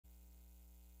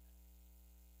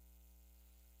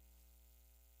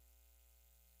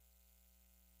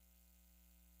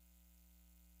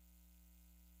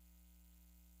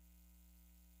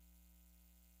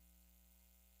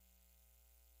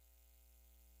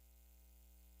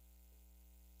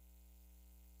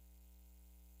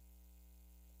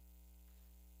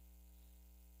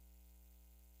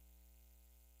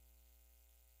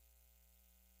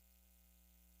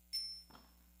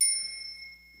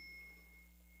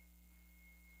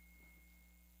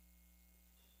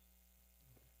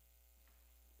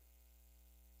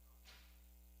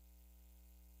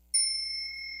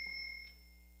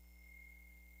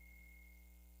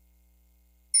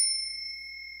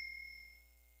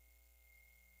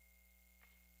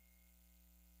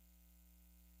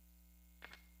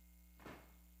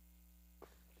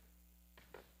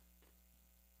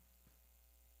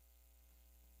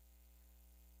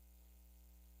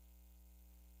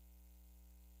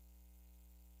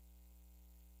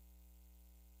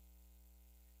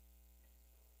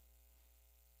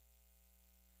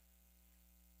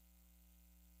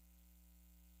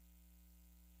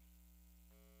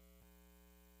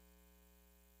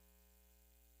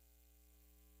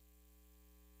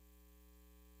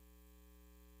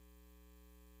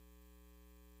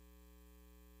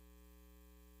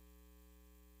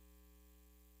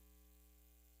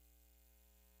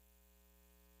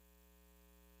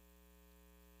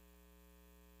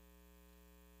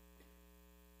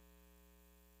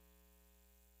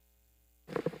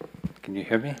Can you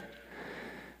hear me?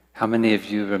 How many of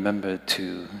you remember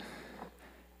to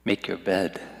make your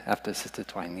bed after Sister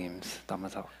Twining's Dharma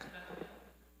talk?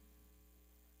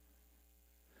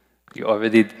 You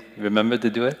already remember to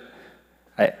do it?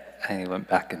 I went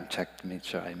back and checked to make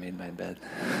sure I made my bed.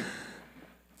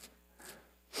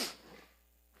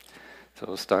 So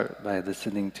we'll start by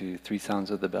listening to 3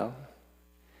 sounds of the bell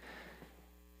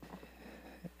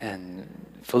and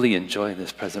fully enjoy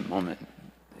this present moment.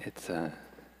 It's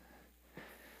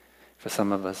for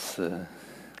some of us, the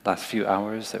last few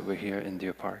hours that we're here in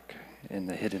Deer Park, in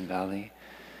the Hidden Valley,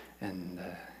 and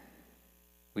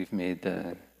we've made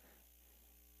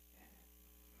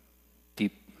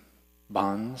deep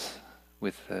bonds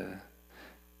with the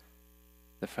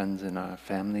friends in our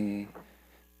family,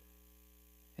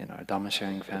 in our Dharma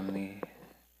sharing family,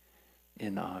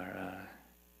 in our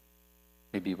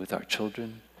maybe with our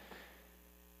children.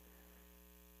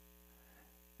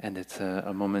 And it's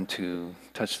a moment to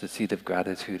touch the seed of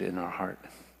gratitude in our heart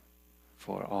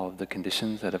for all of the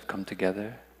conditions that have come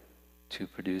together to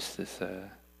produce this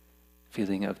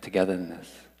feeling of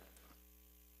togetherness.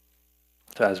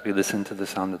 So as we listen to the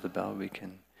sound of the bell, we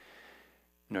can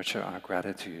nurture our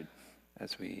gratitude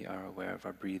as we are aware of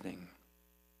our breathing.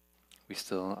 We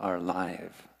still are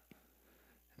alive,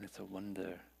 and it's a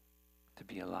wonder to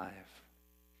be alive.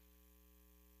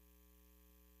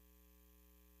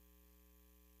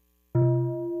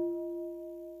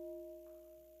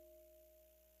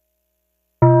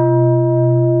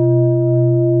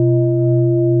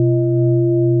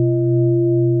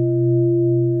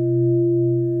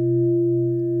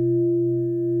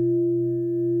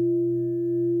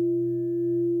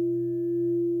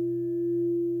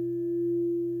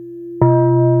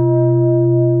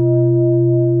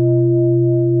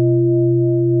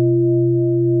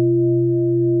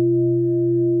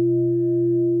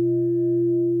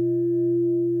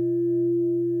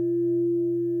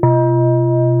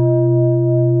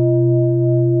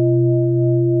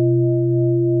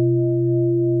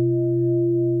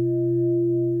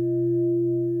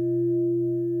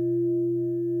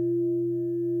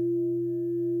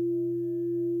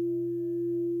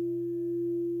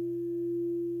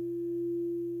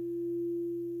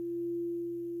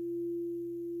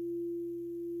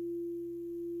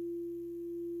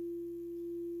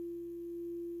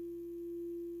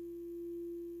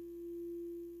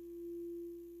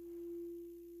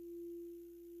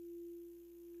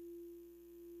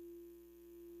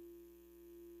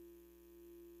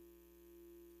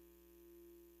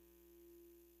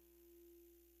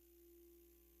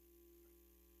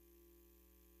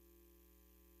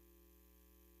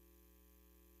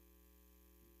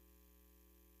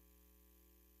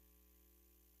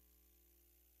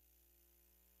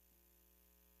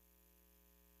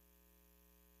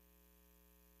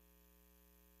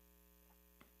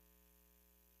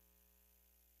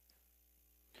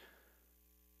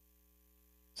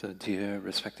 So dear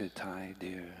respected Thai,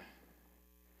 dear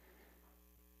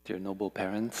noble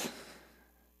parents,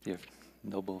 dear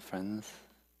noble friends,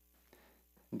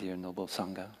 dear noble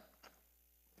Sangha,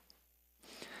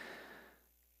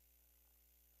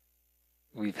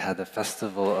 we've had a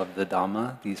festival of the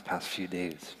Dharma these past few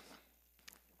days,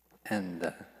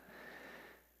 and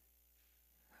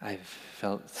I've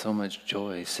felt so much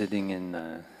joy sitting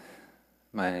in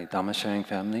my Dharma sharing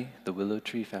family, the Willow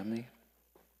Tree family.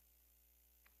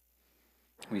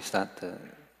 We sat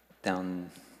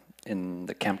down in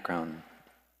the campground,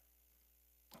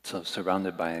 so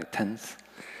surrounded by tents,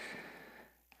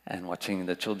 and watching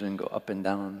the children go up and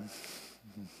down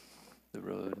the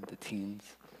road, the teens.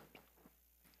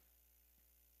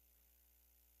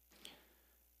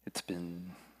 It's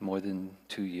been more than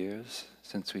 2 years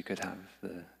since we could have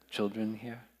the children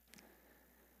here.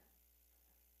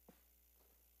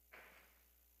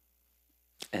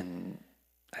 And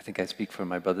I think I speak for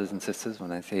my brothers and sisters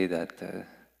when I say that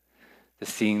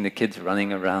just seeing the kids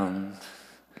running around,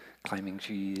 climbing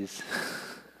trees,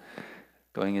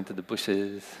 going into the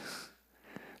bushes,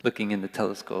 looking in the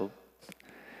telescope,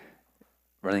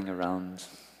 running around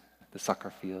the soccer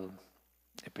field,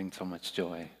 it brings so much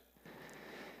joy.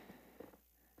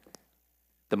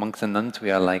 The monks and nuns, we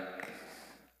are like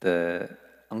the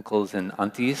uncles and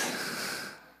aunties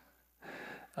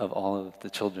of all of the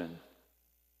children.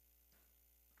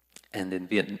 And in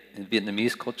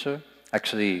Vietnamese culture,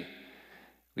 actually,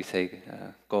 we say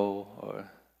go or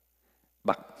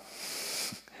bak.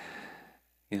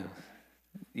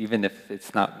 Even if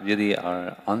it's not really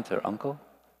our aunt or uncle.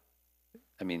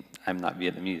 I mean, I'm not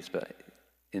Vietnamese, but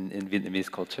in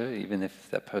Vietnamese culture, even if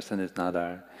that person is not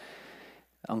our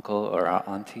uncle or our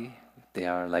auntie, they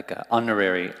are like an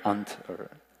honorary aunt or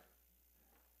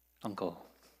uncle.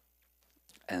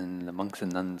 And the monks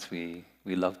and nuns, we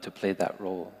love to play that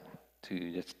role,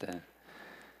 to just,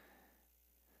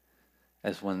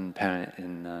 as one parent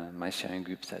in my sharing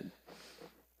group said,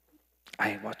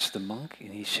 I watched the monk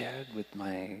and he shared with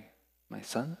my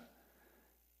son.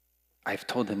 I've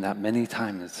told him that many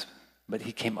times, but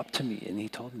he came up to me and he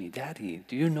told me, Daddy,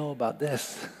 do you know about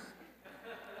this?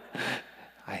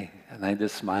 I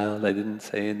just smiled, I didn't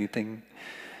say anything.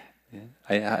 Yeah.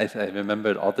 I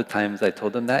remembered all the times I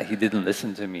told him that, he didn't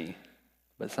listen to me.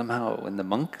 But somehow when the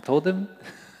monk told him,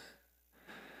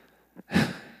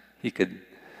 he could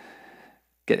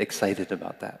get excited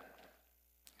about that,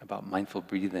 about mindful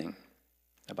breathing,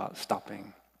 about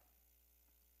stopping.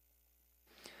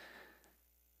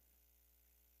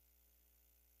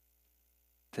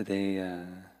 Today,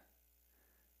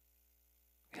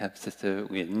 we have Sister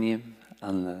Uyển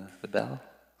on the bell.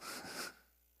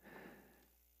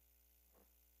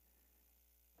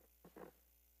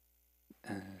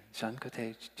 Sean có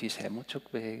thể chia sẻ một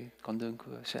chút về con đường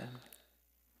của Sean?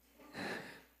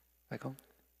 Phải không?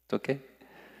 It's okay.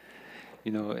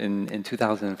 You know, in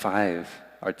 2005,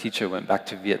 our teacher went back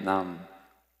to Vietnam.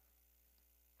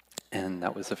 And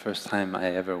that was the first time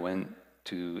I ever went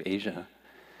to Asia.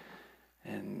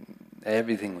 And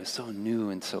everything was so new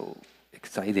and so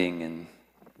exciting, and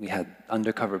we had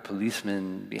undercover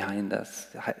policemen behind us,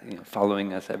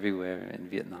 following us everywhere in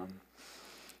Vietnam.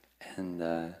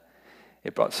 And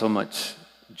it brought so much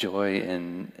joy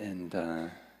and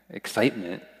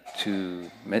excitement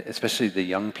to especially the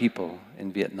young people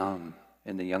in Vietnam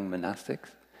and the young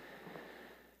monastics.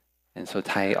 And so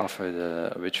Thai offered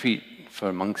a retreat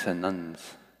for monks and nuns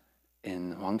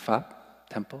in Hoang Pháp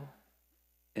temple,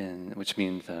 which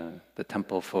means the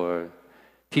temple for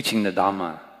teaching the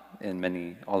Dharma in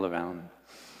many all around.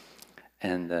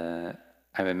 And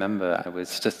I remember I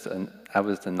was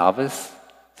the novice,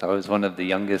 so I was one of the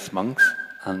youngest monks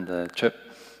on the trip.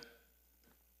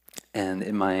 And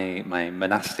in my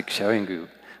monastic sharing group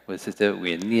was Sister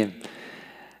Uyển.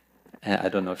 I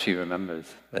don't know if she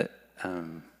remembers, but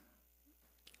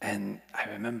and I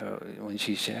remember when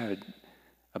she shared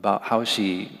about how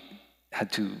she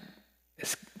had to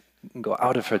go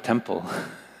out of her temple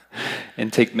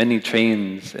and take many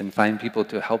trains and find people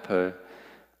to help her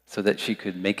so that she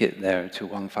could make it there to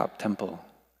Hoang Pháp temple,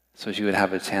 so she would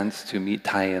have a chance to meet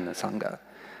Thai and the Sangha.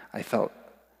 I felt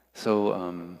so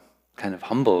kind of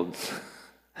humbled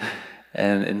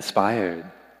and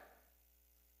inspired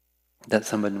that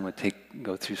someone would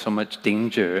go through so much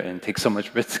danger and take so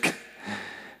much risk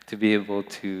to be able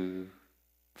to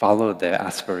follow their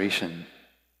aspiration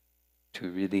to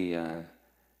really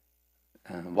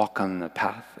walk on the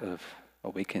path of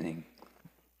awakening.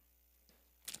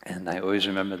 And I always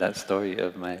remember that story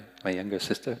of my younger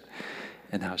sister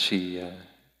and how she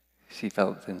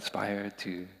felt inspired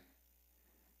to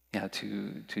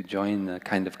join a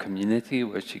kind of community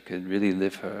where she could really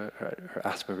live her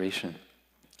aspiration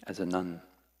as a nun.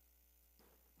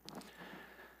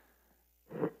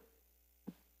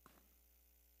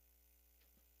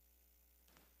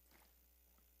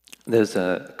 There's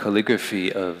a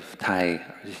calligraphy of Thai,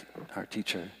 our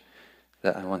teacher,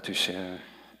 that I want to share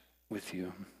with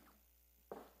you.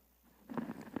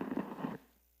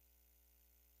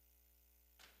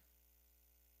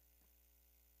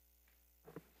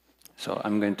 So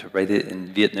I'm going to write it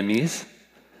in Vietnamese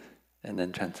and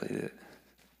then translate it.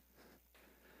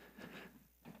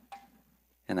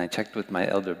 And I checked with my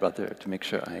elder brother to make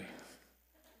sure I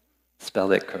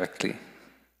spell it correctly.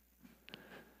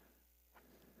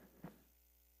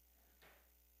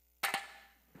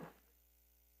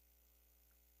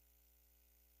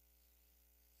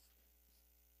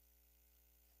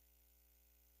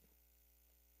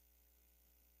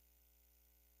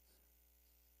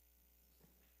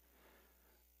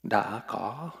 Đã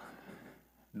có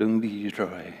đứng đi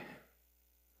rồi.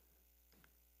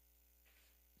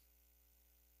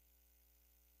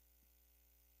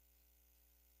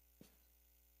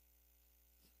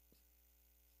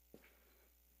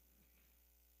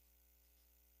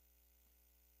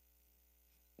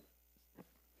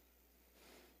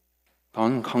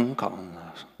 Con không còn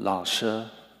là lo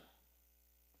sợ.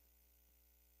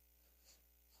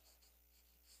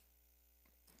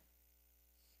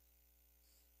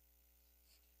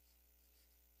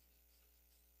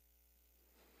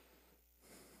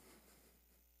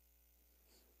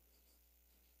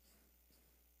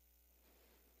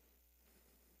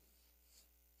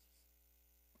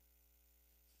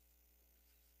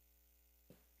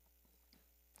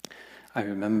 I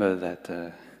remember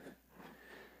that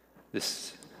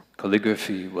this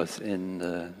calligraphy was in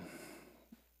the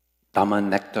Dharma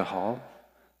Nectar Hall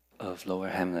of Lower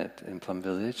Hamlet in Plum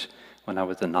Village when I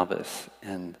was a novice,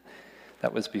 and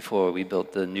that was before we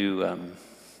built the new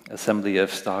Assembly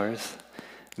of Stars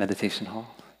meditation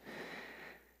hall.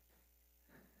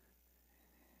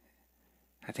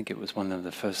 I think it was one of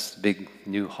the first big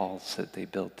new halls that they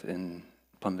built in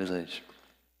Plum Village.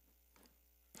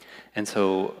 And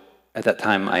so at that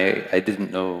time, I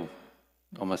didn't know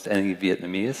almost any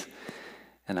Vietnamese,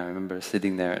 and I remember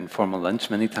sitting there in formal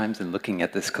lunch many times and looking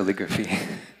at this calligraphy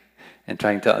and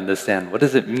trying to understand, what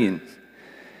does it mean?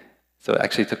 So it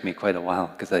actually took me quite a while,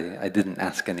 because I didn't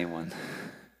ask anyone.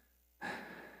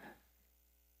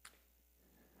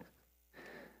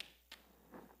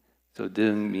 So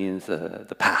Dun means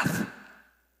the path,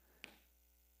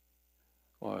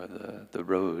 or the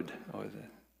road, or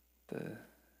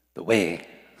the way.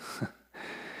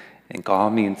 And Ga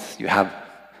means you have,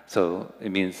 so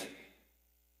it means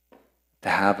to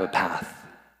have a path.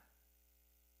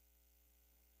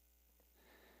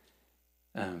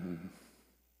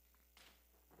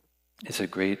 It's a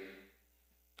great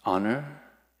honor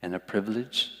and a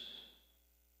privilege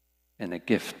and a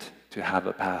gift to have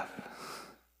a path.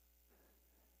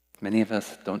 Many of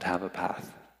us don't have a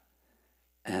path,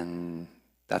 and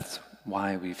that's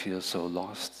why we feel so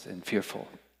lost and fearful.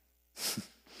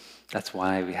 That's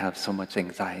why we have so much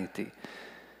anxiety.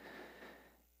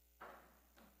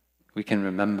 We can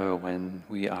remember when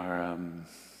we are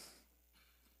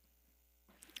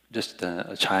just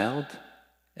a child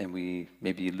and we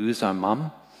maybe lose our mom.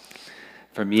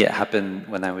 For me, it happened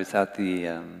when I was at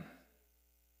the,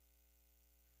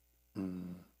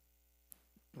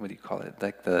 what do you call it?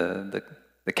 Like the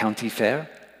county fair.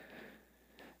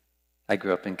 I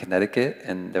grew up in Connecticut,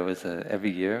 and there was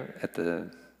every year at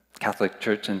the Catholic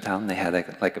church in town, they had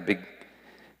like a big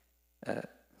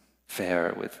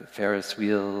fair with Ferris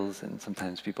wheels, and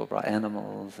sometimes people brought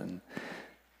animals, and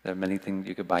there are many things.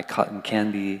 You could buy cotton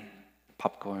candy,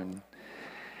 popcorn.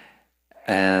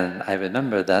 And I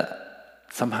remember that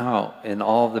somehow in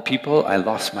all the people, I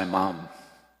lost my mom.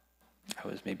 I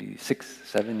was maybe 6,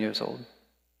 7 years old.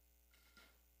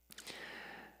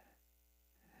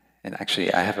 And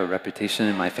actually, I have a reputation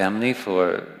in my family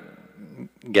for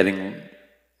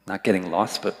not getting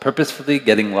lost, but purposefully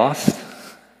getting lost.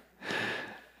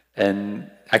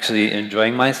 And actually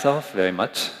enjoying myself very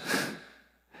much.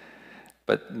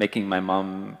 But making my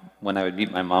mom, when I would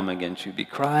meet my mom again, she'd be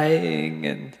crying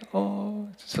and, oh,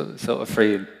 so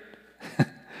afraid.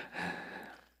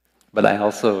 But I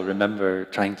also remember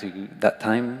that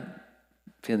time,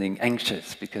 feeling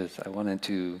anxious because I wanted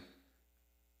to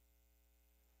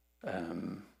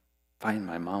find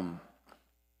my mom.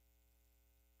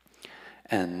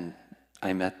 And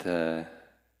I met it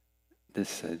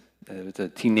was a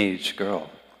teenage girl.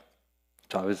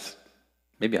 So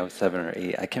maybe I was 7 or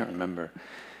 8, I can't remember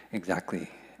exactly.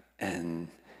 And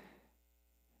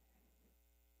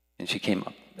she came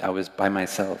up. I was by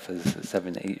myself as a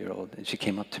 7, 8-year-old, and she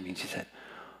came up to me and she said,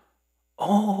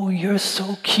 "Oh, you're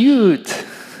so cute."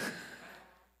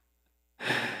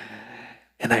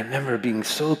 And I remember being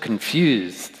so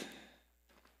confused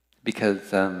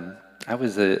because I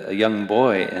was a young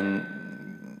boy, and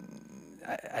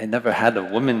I never had a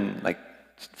woman, like,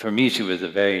 for me she was a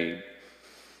very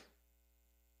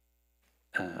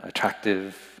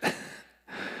attractive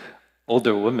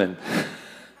older woman.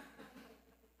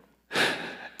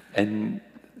 And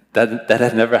that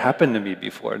had never happened to me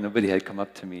before. Nobody had come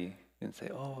up to me and say,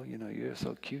 "Oh, you're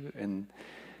so cute." And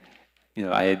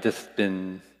I had just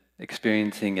been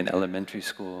experiencing in elementary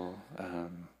school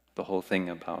the whole thing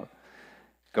about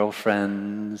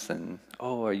girlfriends and,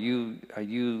 "Oh,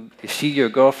 is she your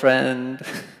girlfriend?"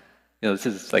 This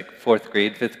is like 4th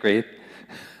grade, 5th grade.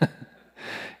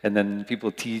 And then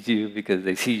people tease you because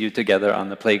they see you together on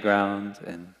the playground,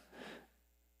 and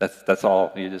that's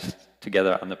all. You're just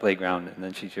together on the playground, and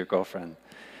then she's your girlfriend.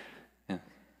 Yeah.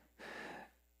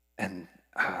 And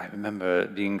I remember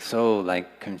being so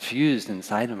confused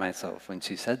inside of myself when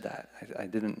she said that. I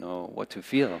didn't know what to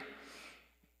feel.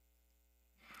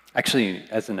 Actually,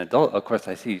 as an adult, of course,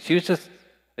 I see she was just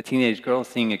a teenage girl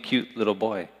seeing a cute little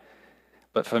boy.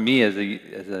 But for me, as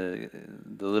the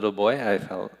little boy, I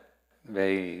felt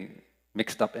very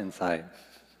mixed up inside.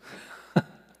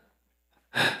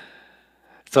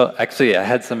 So actually, I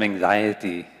had some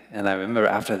anxiety, and I remember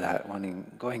after that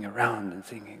going around and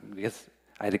thinking, because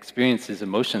I'd experienced these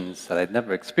emotions that I'd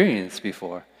never experienced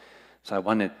before. So I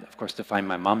wanted, of course, to find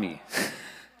my mommy.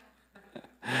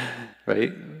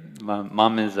 Right?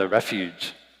 Mom is a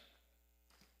refuge.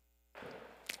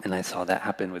 And I saw that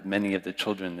happen with many of the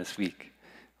children this week.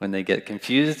 When they get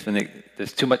confused,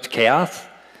 there's too much chaos,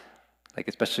 like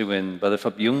especially when Brother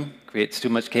Phap Yung creates too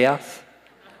much chaos.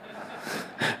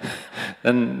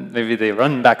 then maybe they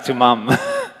run back to mom.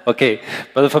 Okay,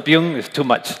 Brother Phapyung is too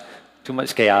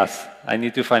much chaos. I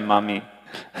need to find mommy.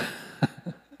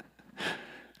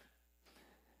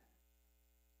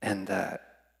 And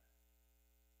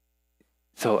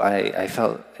so I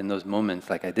felt in those moments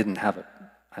like I didn't have it.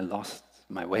 I lost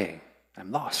my way.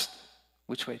 I'm lost.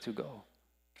 Which way to go?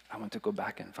 I want to go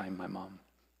back and find my mom.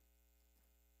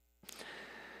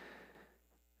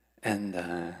 And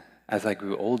as I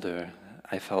grew older,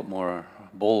 I felt more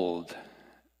bold.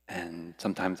 And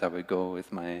sometimes I would go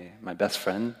with my best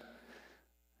friend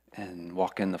and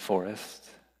walk in the forest.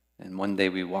 And one day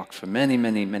we walked for many,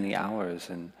 many, many hours.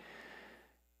 And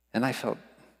I felt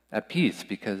at peace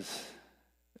because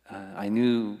I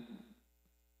knew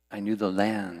the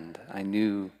land. I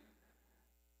knew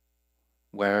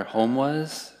where home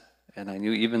was. And I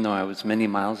knew even though I was many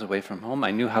miles away from home,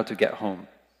 I knew how to get home.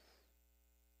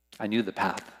 I knew the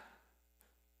path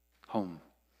home.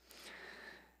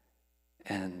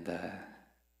 And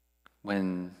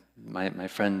when my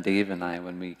friend Dave and I,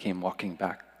 when we came walking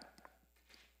back,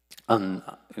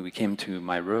 we came to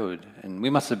my road, and we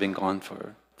must have been gone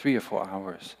for 3 or 4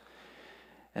 hours.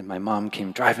 And my mom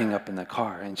came driving up in the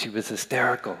car, and she was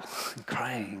hysterical and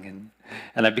crying,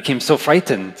 and I became so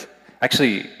frightened.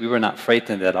 Actually, we were not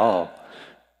frightened at all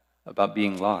about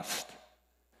being lost,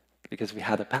 because we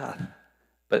had a path.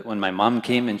 But when my mom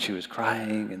came and she was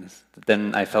crying, and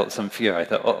then I felt some fear. I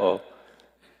thought, uh-oh,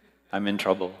 I'm in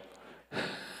trouble.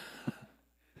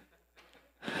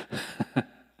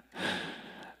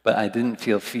 But I didn't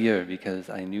feel fear because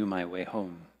I knew my way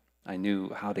home. I knew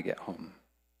how to get home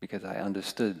because I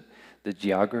understood the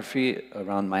geography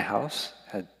around my house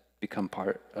had become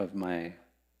part of my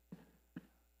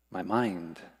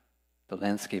mind, the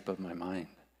landscape of my mind.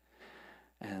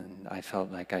 And I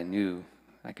felt like I knew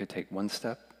I could take one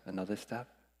step, another step,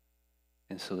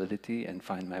 in solidity and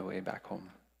find my way back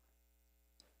home.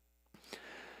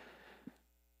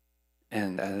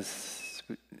 And as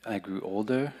I grew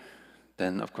older,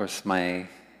 then of course my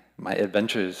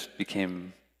adventures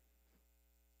became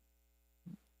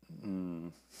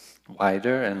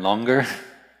wider and longer.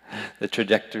 The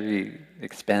trajectory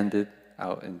expanded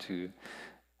out into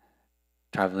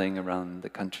traveling around the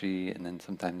country, and then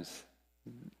sometimes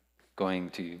going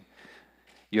to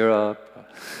Europe,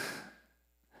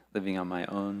 living on my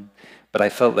own. But I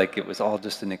felt like it was all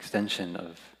just an extension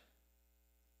of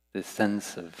this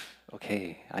sense of,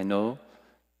 okay, I know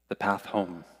the path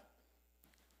home,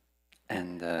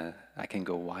 and I can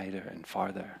go wider and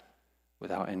farther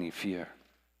without any fear.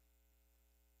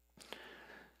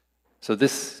 So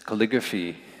this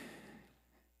calligraphy,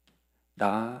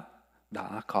 Da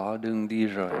Ka Dung Di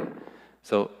Roi.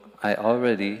 So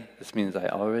this means I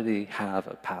already have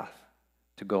a path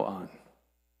to go on.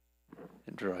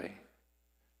 Roi.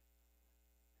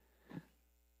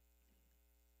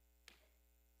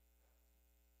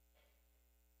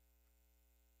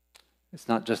 It's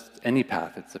not just any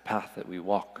path, it's a path that we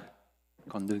walk.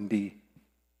 Kon Dung Di.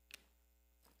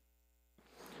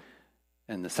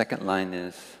 And the second line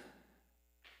is,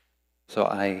 so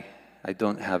I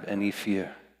don't have any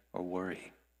fear or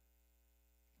worry.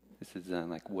 This is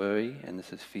like worry, and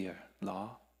this is fear. La,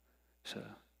 Sha.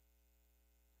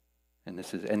 And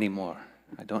this is anymore.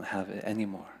 I don't have it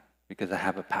anymore because I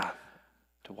have a path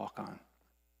to walk on.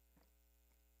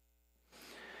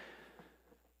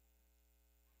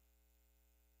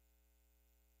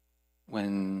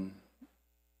 When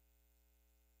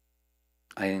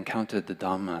I encountered the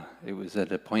Dharma, it was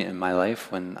at a point in my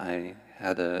life when I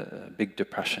had a big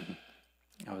depression.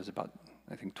 I was about,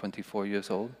 I think, 24 years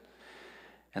old,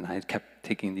 and I kept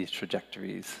taking these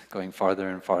trajectories, going farther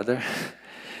and farther,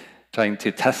 trying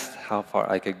to test how far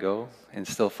I could go and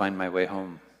still find my way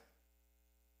home.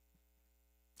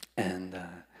 And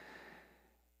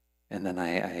then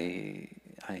I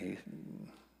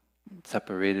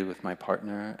separated with my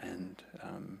partner, and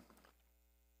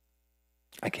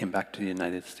I came back to the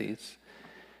United States,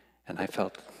 and I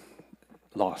felt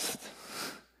lost.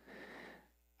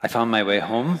 I found my way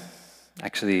home.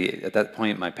 Actually, at that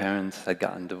point, my parents had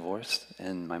gotten divorced,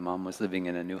 and my mom was living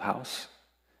in a new house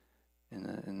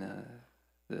in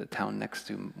the town next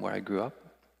to where I grew up.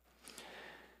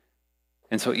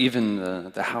 And so even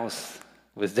the house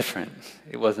was different.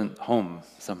 It wasn't home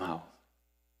somehow.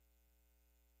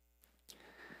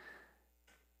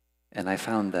 And I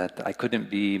found that I couldn't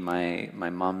be my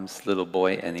mom's little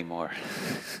boy anymore,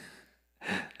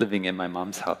 living in my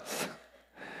mom's house.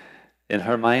 In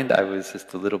her mind, I was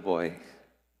just a little boy,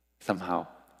 somehow,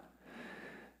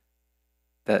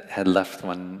 that had left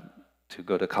one to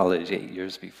go to college 8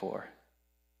 years before.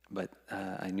 But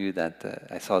I knew that,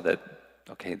 I saw that,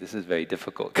 okay, this is very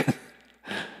difficult.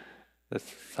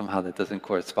 Somehow that doesn't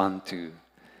correspond to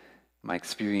my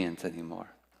experience anymore.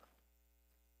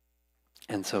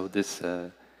 And so this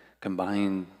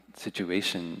combined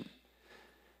situation,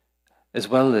 as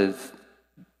well as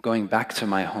going back to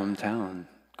my hometown,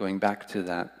 going back to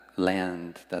that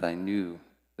land that I knew,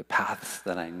 the paths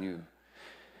that I knew,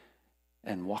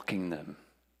 and walking them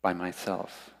by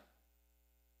myself,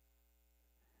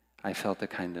 I felt a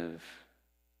kind of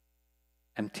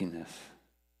emptiness,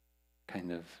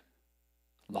 kind of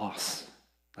loss.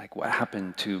 Like, what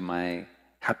happened to my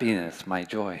happiness, my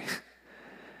joy,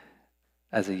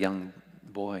 as a young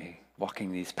boy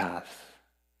walking these paths?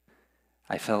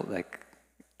 I felt like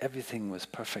everything was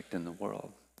perfect in the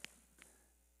world.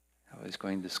 I was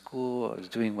going to school, I was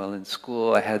doing well in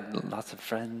school, I had lots of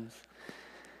friends,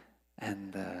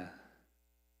 and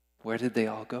where did they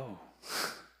all go?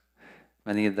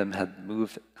 Many of them had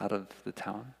moved out of the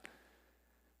town.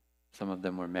 Some of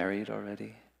them were married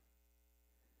already.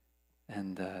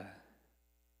 And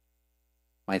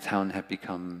my town had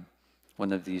become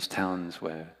one of these towns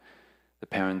where the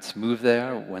parents move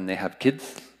there when they have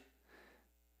kids.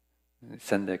 They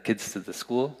send their kids to the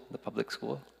school, the public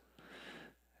school,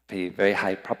 pay very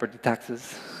high property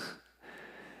taxes.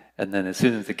 And then as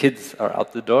soon as the kids are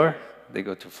out the door, they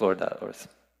go to Florida or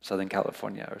Southern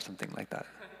California or something like that.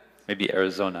 Maybe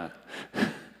Arizona.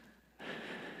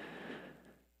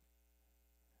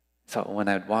 So when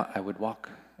I would walk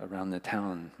around the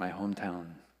town, my hometown,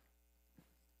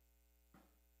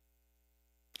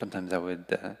 sometimes I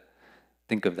would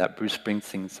think of that Bruce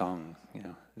Springsteen song,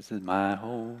 this is my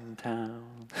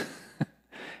hometown,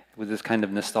 with this kind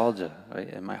of nostalgia, right,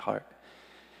 in my heart.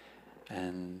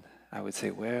 And I would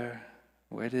say, where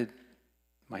did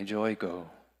my joy go?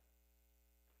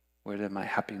 Where did my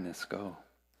happiness go?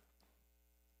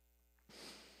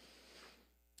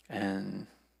 And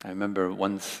I remember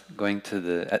once going to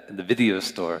the video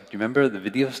store. Do you remember the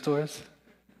video stores?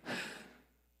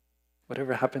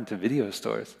 Whatever happened to video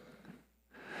stores?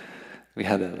 We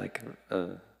had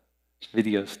a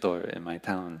video store in my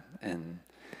town, and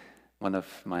one of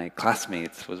my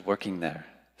classmates was working there,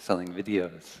 selling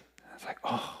videos. I was like,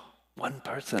 oh, one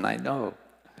person I know,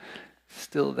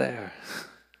 still there.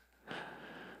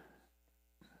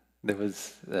 There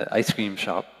was the ice cream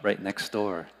shop right next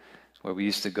door, where we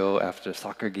used to go after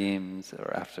soccer games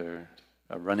or after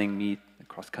a running meet, a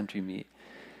cross-country meet.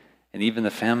 And even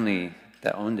the family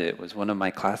that owned it was one of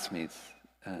my classmates.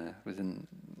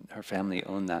 Her family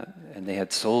owned that, and they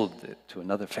had sold it to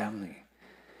another family.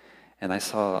 And I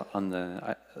saw on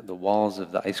the walls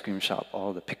of the ice cream shop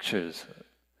all the pictures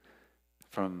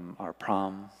from our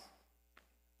prom,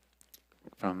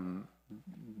 from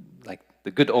like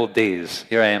the good old days.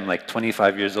 Here I am, like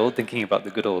 25 years old, thinking about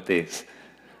the good old days.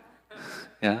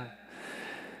 Yeah?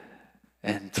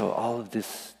 And so all of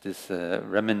this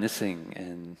reminiscing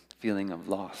and feeling of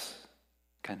loss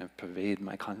kind of pervaded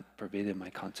my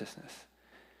consciousness.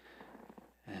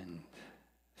 And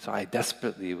so I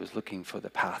desperately was looking for the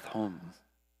path home.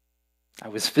 I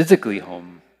was physically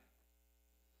home,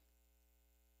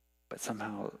 but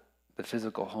somehow the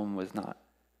physical home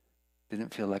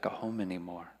didn't feel like a home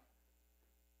anymore.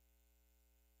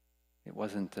 It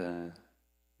wasn't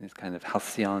these kind of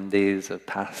halcyon days of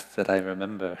past that I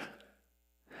remember.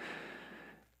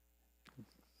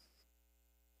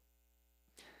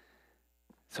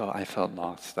 So I felt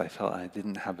lost. I felt I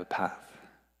didn't have a path.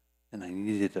 And I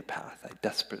needed a path. I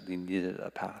desperately needed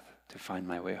a path to find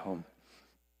my way home.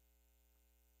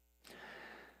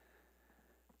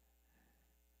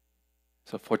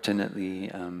 So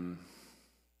fortunately,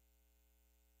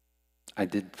 I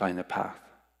did find a path.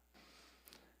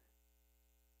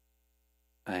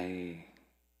 I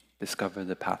discovered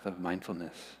the path of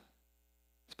mindfulness,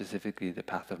 specifically the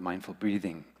path of mindful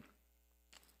breathing.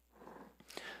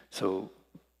 So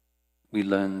we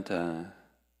learned a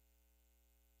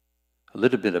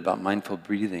little bit about mindful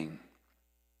breathing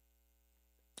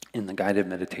in the guided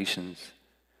meditations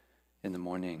in the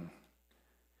morning.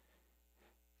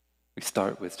 We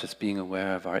start with just being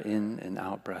aware of our in and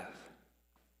out breath.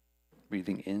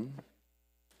 Breathing in,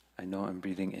 I know I'm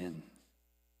breathing in.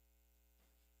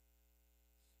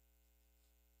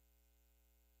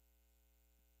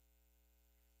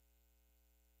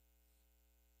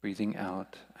 Breathing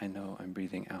out, I know I'm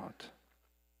breathing out.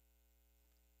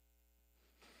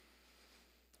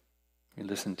 You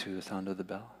listen to the sound of the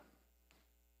bell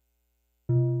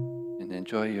and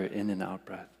enjoy your in and out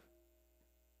breath.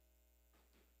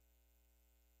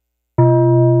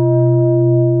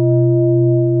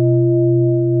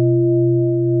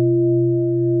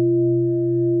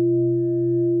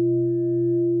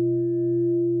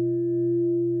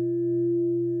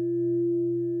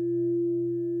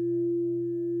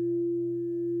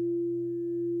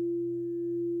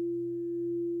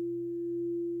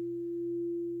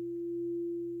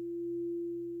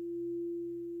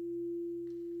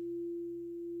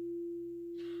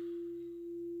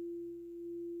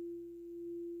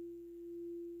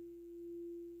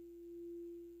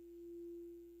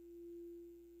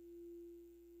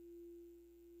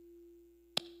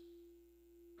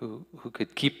 who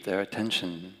could keep their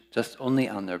attention just only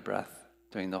on their breath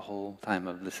during the whole time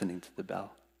of listening to the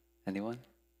bell? Anyone?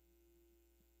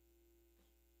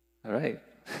 All right.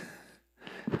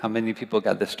 How many people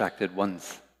got distracted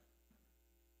once?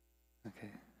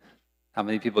 Okay. How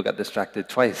many people got distracted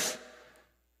twice?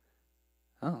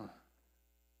 Oh.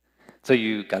 So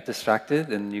you got distracted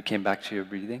and you came back to your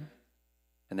breathing,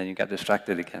 and then you got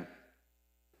distracted again.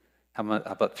 How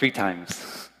about 3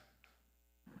 times?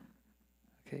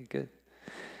 Okay, good.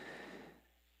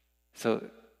 So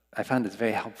I found it's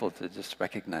very helpful to just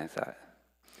recognize that.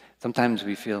 Sometimes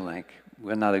we feel like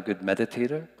we're not a good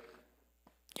meditator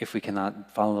if we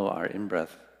cannot follow our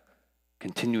in-breath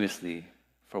continuously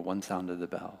for one sound of the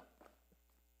bell.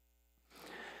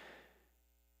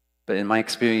 But in my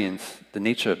experience, the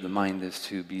nature of the mind is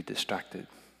to be distracted.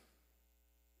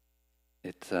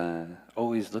 It's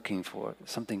always looking for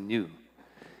something new.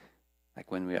 Like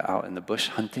when we're out in the bush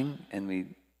hunting and we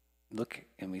look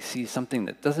and we see something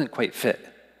that doesn't quite fit.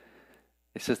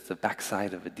 It's just the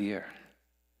backside of a deer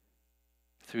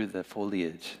through the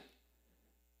foliage.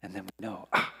 And then we know,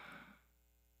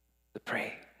 the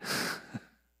prey.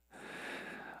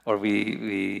 Or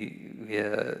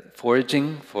we're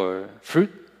foraging for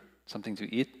fruit, something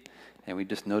to eat, and we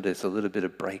just notice a little bit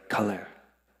of bright color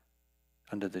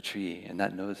under the tree, and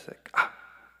that knows like,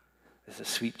 there's a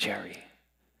sweet cherry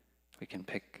we can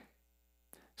pick.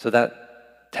 So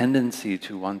that tendency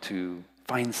to want to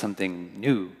find something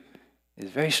new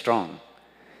is very strong.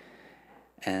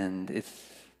 And it's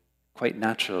quite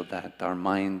natural that our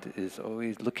mind is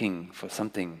always looking for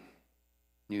something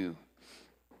new.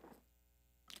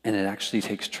 And it actually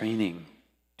takes training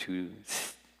to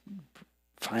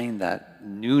find that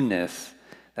newness,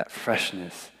 that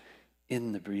freshness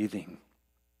in the breathing.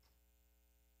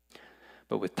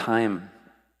 But with time,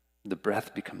 the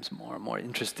breath becomes more and more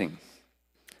interesting.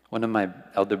 One of my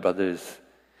elder brothers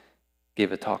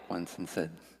gave a talk once and said,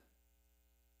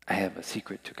 I have a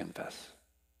secret to confess.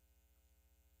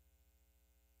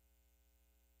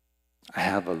 I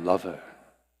have a lover.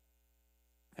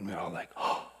 And we're all like,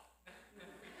 oh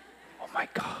my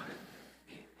God.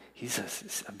 He's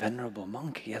a venerable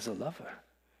monk. He has a lover.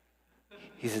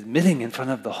 He's admitting in front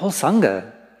of the whole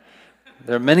Sangha.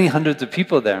 There are many hundreds of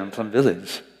people there in Plum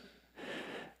Village.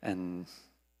 And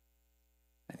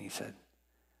he said,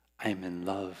 I'm in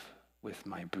love with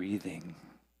my breathing.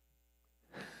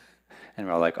 And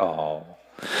we're all like, oh.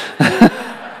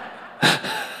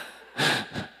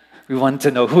 We wanted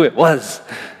to know who it was.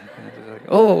 And like,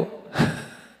 oh.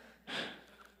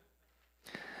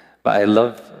 But I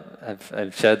love,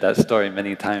 I've shared that story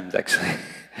many times actually,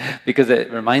 because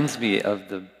it reminds me of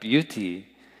the beauty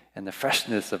and the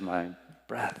freshness of my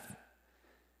breath.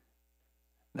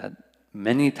 That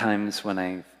many times when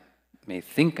I may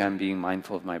think I'm being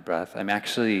mindful of my breath, I'm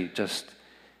actually just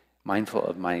mindful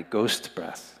of my ghost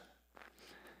breath.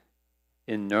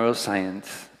 In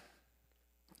neuroscience,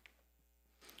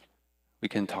 we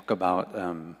can talk about,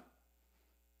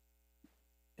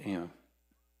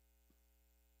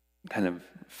 kind of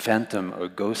phantom or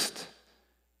ghost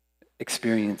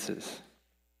experiences.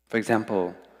 For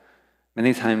example,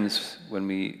 many times when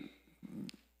we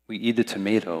eat a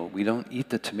tomato, we don't eat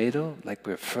the tomato like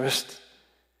we're first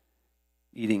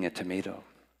eating a tomato.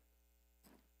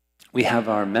 We have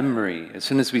our memory. As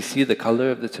soon as we see the color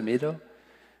of the tomato,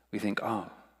 we think, oh,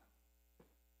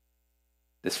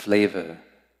 this flavor,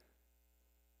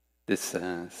 this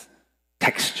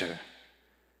texture,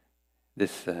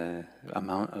 this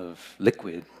amount of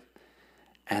liquid.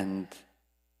 And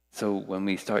so when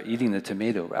we start eating the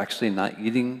tomato, we're actually not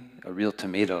eating a real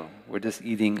tomato. We're just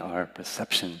eating our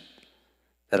perception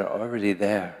that are already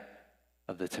there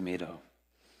of the tomato.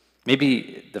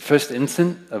 Maybe the first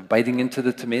instant of biting into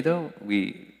the tomato,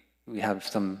 we have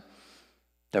some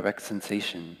direct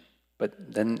sensation.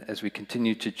 But then as we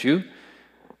continue to chew,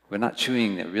 we're not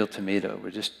chewing a real tomato.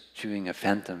 We're just chewing a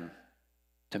phantom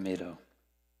tomato.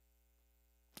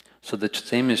 So the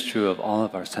same is true of all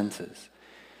of our senses.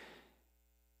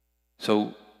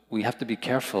 So we have to be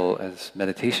careful as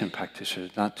meditation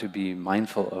practitioners not to be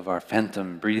mindful of our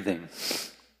phantom breathing.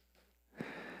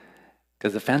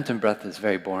 Because the phantom breath is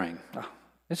very boring. Oh,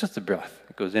 it's just a breath.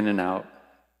 It goes in and out.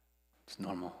 It's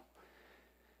normal.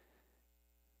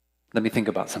 Let me think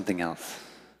about something else.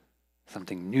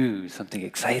 Something new, something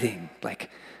exciting. Like,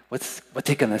 what's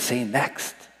he gonna say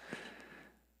next?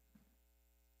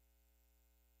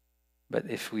 But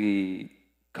if we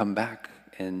come back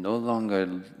and no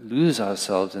longer lose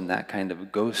ourselves in that kind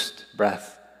of ghost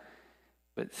breath,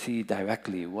 but see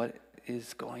directly what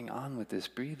is going on with this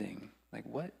breathing. Like,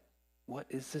 what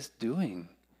is this doing?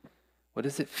 What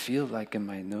does it feel like in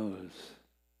my nose?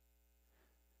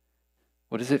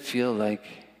 What does it feel like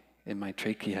in my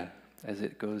trachea as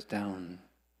it goes down,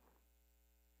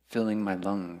 filling my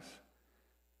lungs?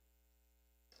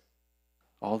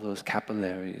 All those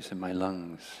capillaries in my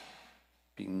lungs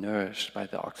being nourished by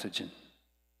the oxygen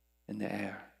in the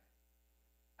air.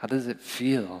 How does it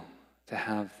feel to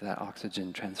have that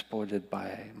oxygen transported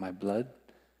by my blood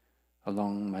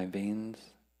along my veins,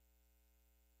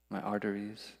 my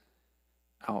arteries,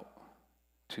 out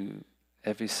to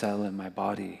every cell in my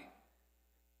body,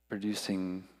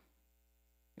 producing,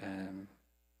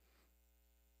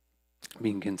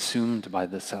 being consumed by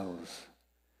the cells,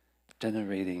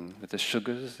 generating with the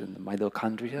sugars in the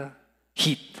mitochondria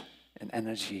heat and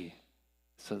energy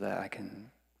so that I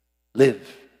can live,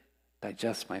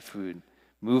 digest my food,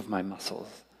 move my muscles.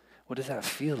 What does that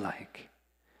feel like?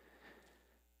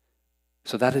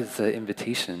 So that is the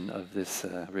invitation of this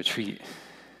retreat,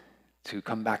 to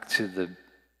come back to the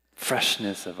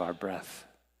freshness of our breath,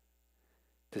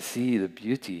 to see the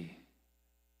beauty,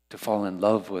 to fall in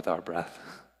love with our breath.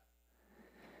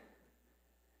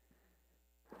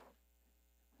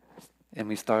 And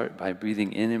we start by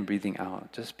breathing in and breathing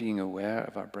out, just being aware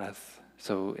of our breath.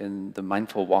 So in the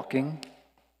mindful walking,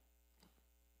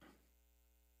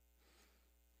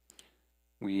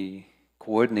 we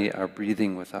coordinate our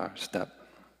breathing with our step.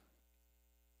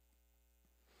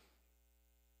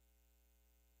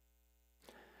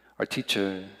 Our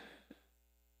teacher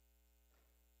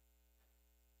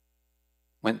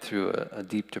went through a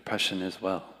deep depression as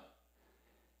well.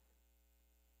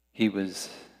 He was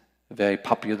a very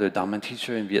popular Dharma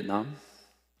teacher in Vietnam.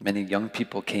 Many young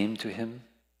people came to him.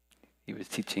 He was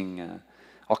teaching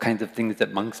all kinds of things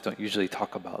that monks don't usually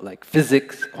talk about, like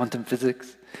physics, quantum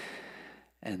physics,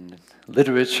 and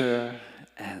literature,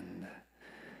 and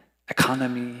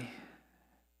economy.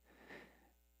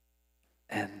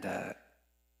 And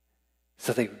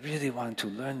so they really wanted to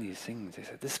learn these things. They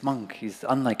said, this monk, he's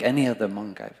unlike any other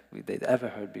monk they'd ever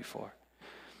heard before.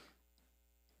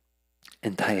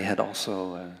 And Thai had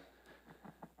also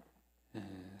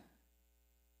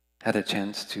had a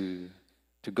chance to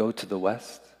go to the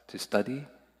West, to study,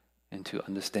 and to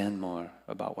understand more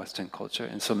about Western culture.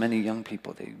 And so many young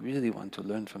people, they really want to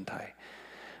learn from Thai.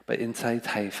 But inside,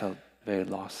 Thai felt very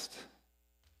lost.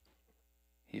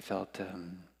 He felt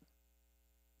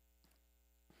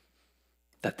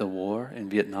that the war in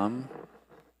Vietnam,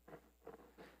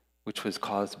 which was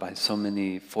caused by so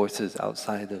many forces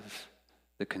outside of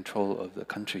the control of the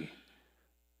country,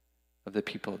 of the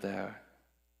people there,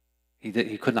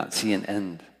 he could not see an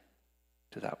end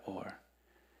to that war.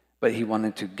 But he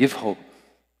wanted to give hope,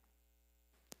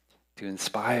 to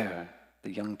inspire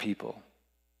the young people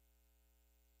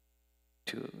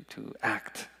to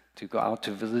act, to go out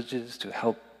to villages, to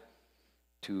help,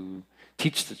 to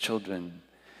teach the children,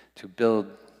 to build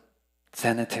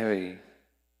sanitary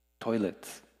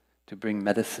toilets, to bring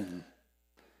medicine.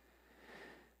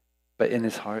 But in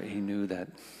his heart, he knew that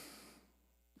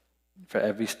for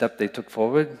every step they took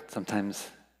forward, sometimes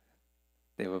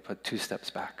they would put 2 steps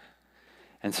back.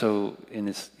 And so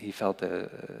he felt a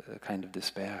kind of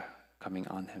despair coming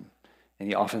on him. And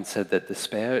he often said that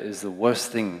despair is the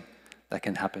worst thing that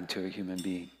can happen to a human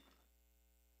being.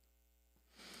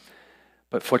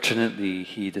 But fortunately,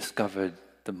 he discovered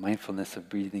the Mindfulness of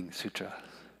Breathing Sutra.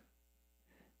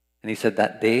 And he said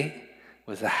that day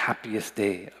was the happiest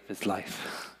day of his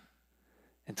life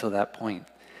until that point.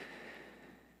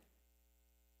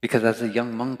 Because as a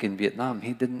young monk in Vietnam,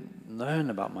 he didn't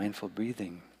learn about mindful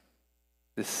breathing.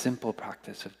 This simple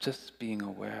practice of just being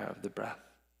aware of the breath.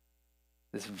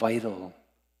 This vital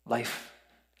life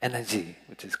energy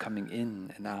which is coming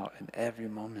in and out in every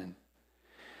moment.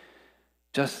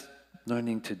 Just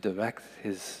learning to direct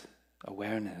his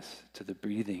awareness to the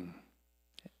breathing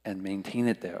and maintain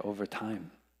it there over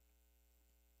time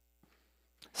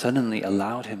suddenly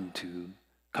allowed him to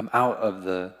come out of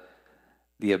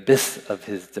the abyss of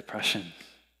his depression,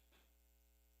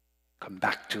 come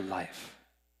back to life.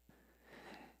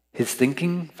 His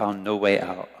thinking found no way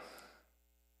out,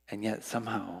 and yet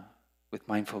somehow, with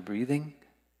mindful breathing,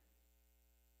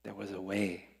 there was a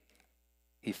way.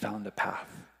 He found a path.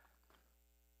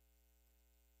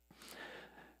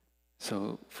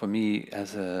 So for me,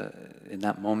 in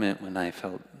that moment when I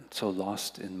felt so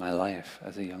lost in my life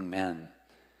as a young man,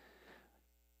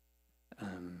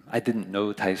 I didn't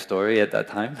know Thai's story at that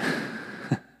time,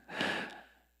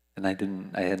 and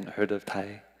I hadn't heard of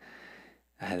Thai.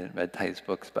 I hadn't read Thai's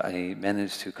books, but I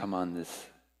managed to come on this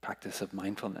practice of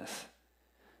mindfulness,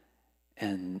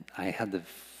 and I had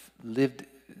lived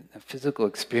a physical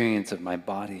experience of my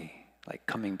body, like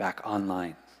coming back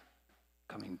online,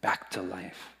 coming back to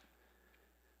life.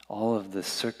 All of the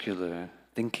circular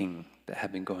thinking that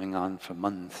had been going on for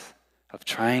months of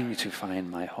trying to find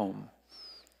my home,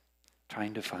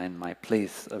 trying to find my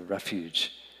place of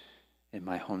refuge in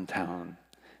my hometown,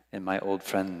 in my old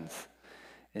friends,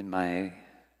 in my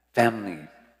family.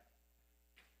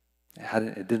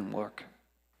 It didn't work.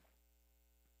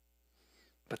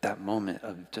 But that moment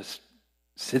of just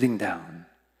sitting down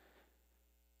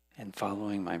and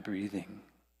following my breathing,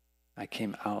 I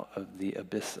came out of the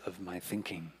abyss of my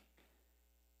thinking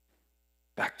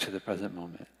back to the present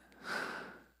moment.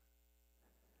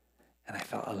 And I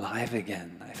felt alive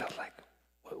again. I felt like,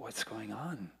 what's going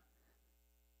on?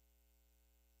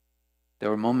 There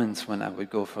were moments when I would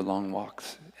go for long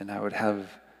walks and I would have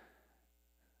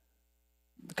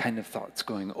the kind of thoughts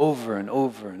going over and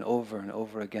over and over and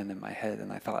over again in my head,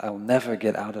 and I thought, I'll never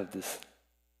get out of this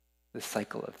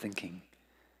cycle of thinking.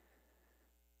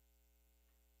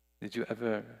 Did you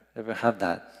ever have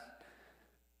that?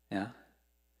 Yeah?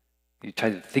 You try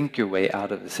to think your way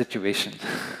out of the situation.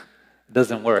 It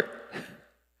doesn't work.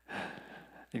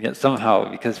 And yet somehow,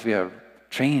 because we are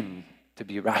trained to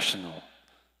be rational,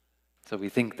 so we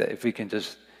think that if we can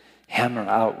just hammer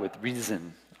out with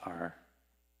reason our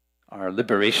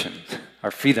liberation,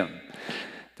 our freedom,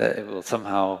 that it will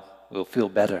somehow, we'll feel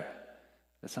better.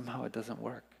 But somehow it doesn't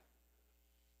work.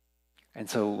 And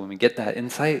so when we get that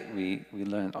insight, we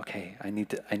learn, okay, I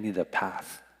need a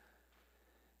path.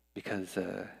 Because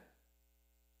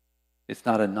it's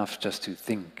not enough just to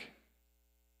think.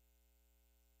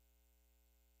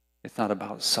 It's not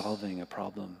about solving a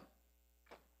problem.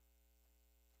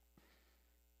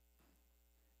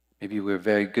 Maybe we're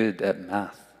very good at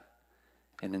math.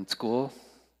 And in school,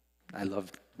 I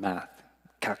loved math,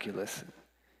 calculus,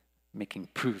 making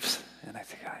proofs. And I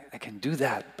think, I can do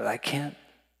that, but I can't.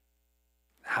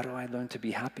 How do I learn to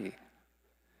be happy?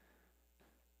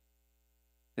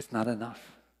 It's not enough.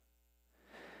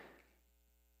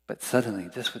 But suddenly,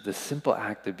 just with the simple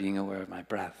act of being aware of my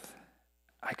breath,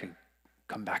 I could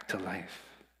come back to life.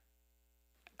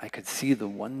 I could see the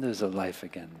wonders of life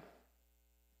again.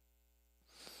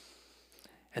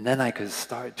 And then I could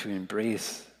start to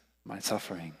embrace my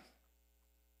suffering.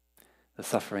 The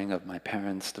suffering of my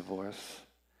parents' divorce,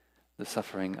 the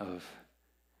suffering of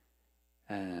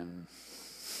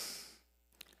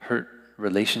hurt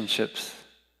relationships,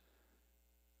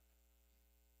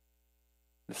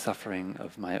 the suffering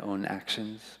of my own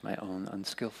actions, my own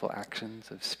unskillful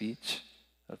actions of speech,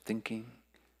 of thinking.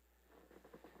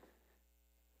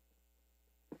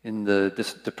 In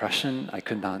this depression, I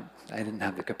didn't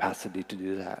have the capacity to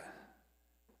do that.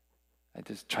 I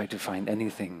just tried to find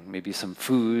anything, maybe some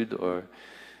food or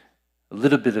a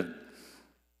little bit of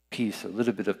peace, a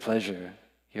little bit of pleasure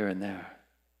here and there,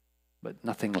 but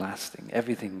nothing lasting.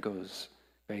 Everything goes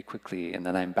very quickly, and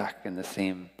then I'm back in the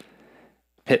same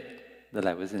pit that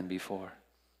I was in before.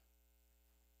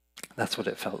 That's what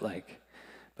it felt like.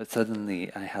 But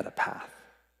suddenly I had a path,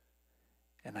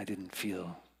 and I didn't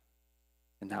feel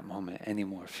in that moment any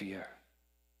more fear.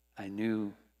 I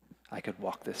knew I could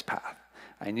walk this path.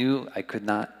 I knew I could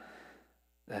not,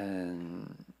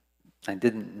 I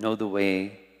didn't know the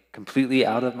way completely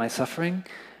out of my suffering,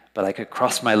 but I could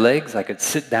cross my legs, I could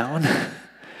sit down,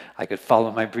 I could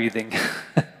follow my breathing.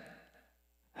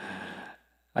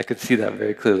 I could see that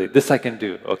very clearly. This I can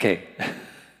do, okay.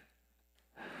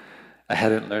 I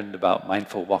hadn't learned about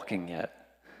mindful walking yet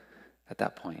at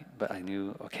that point, but I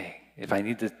knew, okay, if I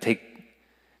need to take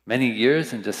many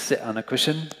years and just sit on a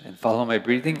cushion and follow my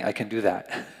breathing, I can do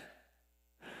that.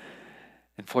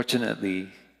 And fortunately,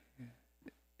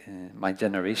 in my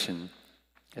generation,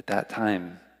 at that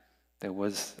time, there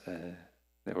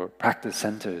were practice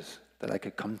centers that I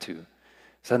could come to.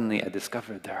 Suddenly I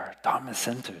discovered there are Dharma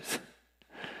centers.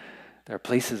 There are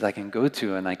places I can go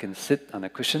to and I can sit on a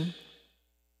cushion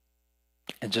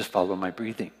and just follow my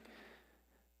breathing.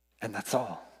 And that's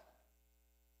all.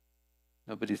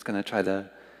 Nobody's going to try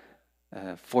to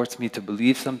force me to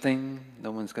believe something. No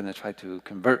one's going to try to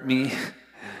convert me.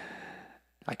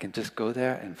 I can just go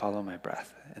there and follow my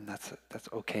breath, and that's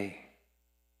okay.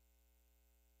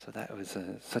 So that was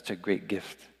such a great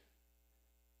gift.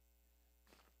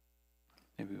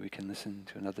 Maybe we can listen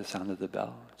to another sound of the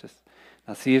bell. Just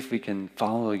now see if we can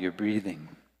follow your breathing.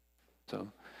 So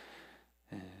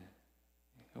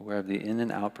aware of the in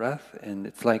and out breath, and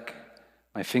it's like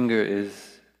my finger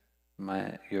is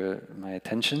my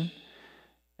attention,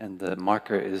 and the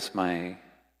marker is my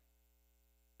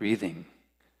breathing.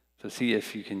 So see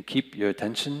if you can keep your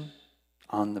attention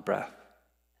on the breath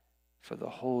for the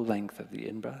whole length of the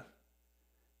in-breath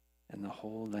and the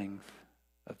whole length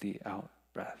of the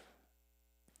out-breath.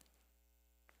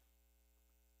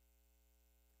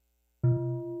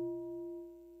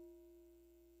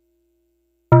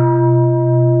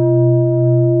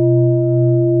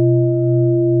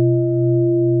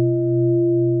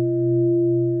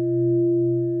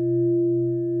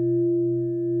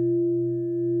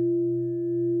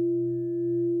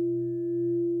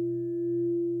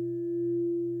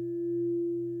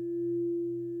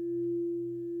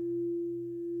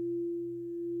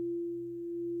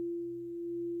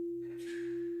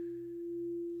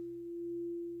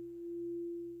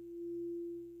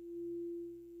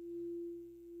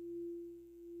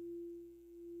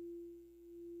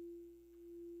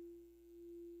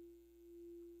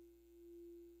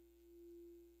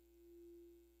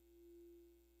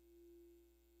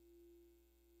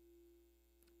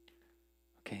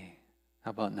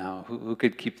 How about now? Who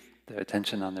could keep their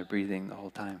attention on their breathing the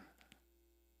whole time?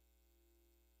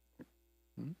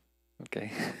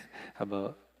 Okay. How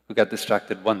about who got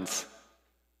distracted once?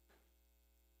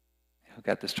 Who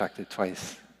got distracted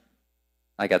twice?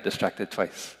 I got distracted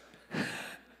twice.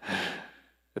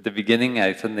 At the beginning,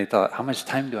 I suddenly thought, how much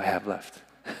time do I have left?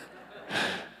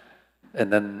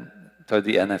 And then toward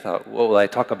the end, I thought, what will I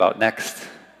talk about next?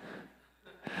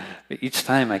 But each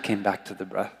time I came back to the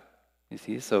breath, you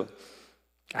see? So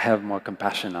I have more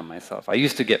compassion on myself. I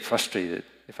used to get frustrated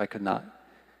if I could not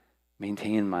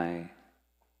maintain my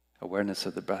awareness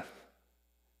of the breath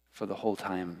for the whole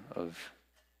time of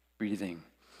breathing.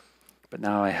 But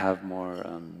now I have more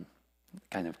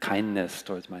kind of kindness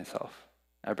towards myself.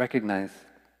 I recognize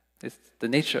it's the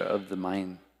nature of the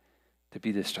mind to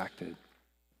be distracted.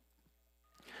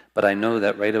 But I know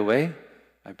that right away,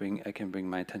 I can bring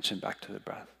my attention back to the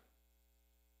breath.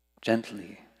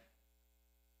 Gently,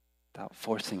 without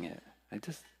forcing it. I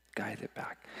just guide it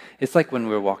back. It's like when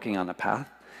we're walking on a path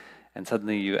and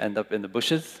suddenly you end up in the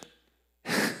bushes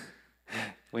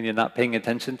when you're not paying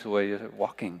attention to where you're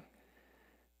walking.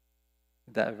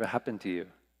 Did that ever happen to you?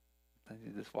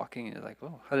 You're just walking and you're like,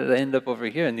 oh, how did I end up over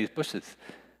here in these bushes?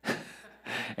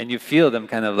 And you feel them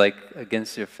kind of like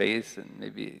against your face, and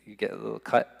maybe you get a little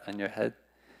cut on your head.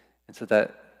 And so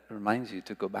that reminds you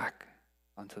to go back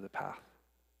onto the path.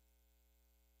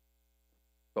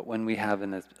 But when we have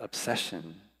an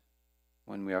obsession,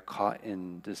 when we are caught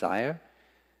in desire,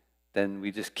 then we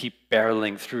just keep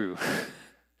barreling through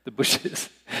the bushes,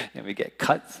 and we get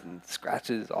cuts and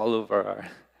scratches all over our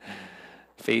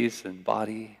face and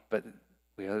body. But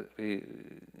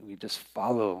we just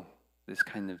follow this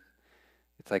kind of,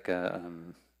 it's like a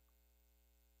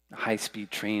high-speed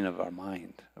train of our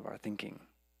mind, of our thinking.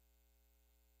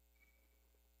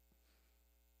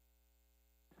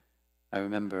 I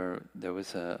remember there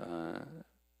was a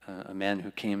man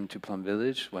who came to Plum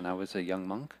Village when I was a young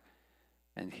monk,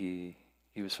 and he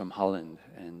was from Holland,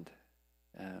 and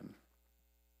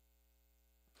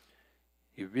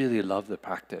he really loved the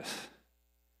practice.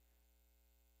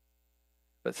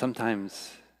 But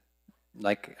sometimes,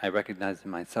 like I recognized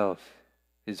in myself,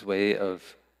 his way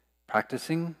of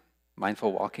practicing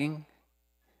mindful walking,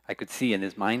 I could see in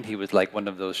his mind he was like one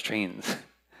of those trains.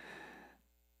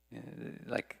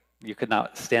 Like you could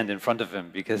not stand in front of him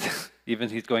because even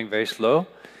he's going very slow,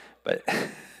 but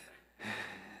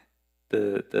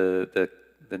the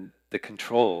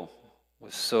control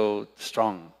was so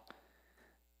strong.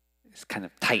 It's kind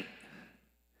of tight.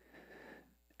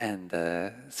 And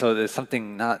so there's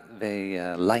something not very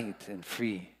light and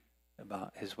free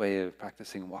about his way of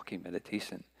practicing walking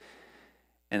meditation.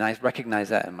 And I recognize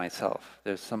that in myself.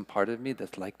 There's some part of me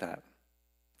that's like that.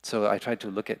 So I try to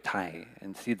look at Thai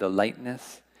and see the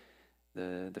lightness,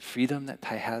 the freedom that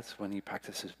Thai has when he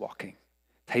practices walking.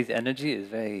 Thai's energy is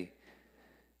very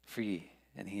free,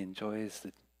 and he enjoys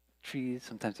the trees.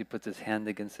 Sometimes he puts his hand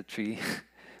against a tree.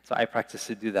 So I practice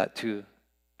to do that too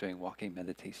during walking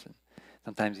meditation.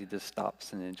 Sometimes he just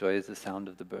stops and enjoys the sound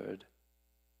of the bird.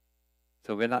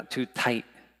 So we're not too tight.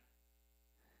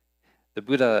 The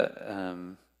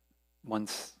Buddha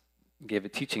once gave a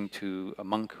teaching to a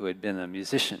monk who had been a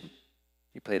musician.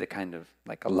 He played a kind of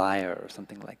like a lyre or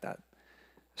something like that,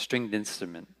 a stringed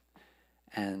instrument.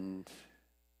 And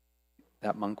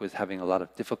that monk was having a lot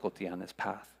of difficulty on his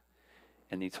path.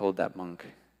 And he told that monk,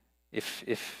 if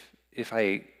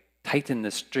I tighten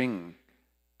the string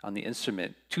on the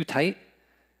instrument too tight,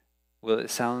 will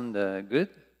it sound good?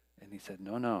 And he said,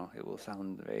 no, it will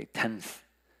sound very tense.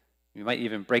 You might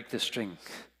even break the string.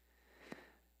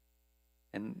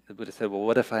 And the Buddha said, well,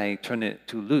 what if I turn it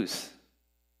too loose?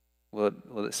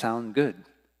 Will it sound good?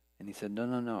 And he said,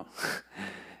 no.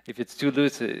 If it's too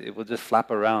loose, it will just flap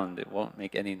around. It won't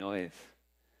make any noise.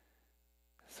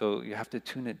 So you have to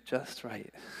tune it just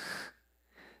right.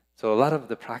 So a lot of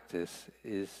the practice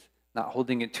is not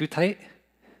holding it too tight,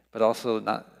 but also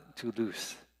not too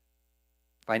loose.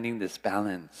 Finding this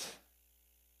balance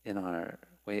in our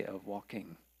way of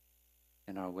walking,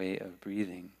 in our way of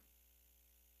breathing.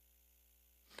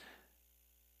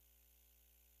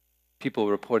 People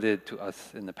reported to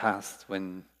us in the past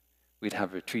when we'd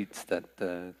have retreats that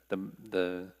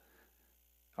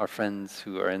our friends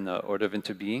who are in the Order of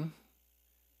Interbeing,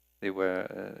 they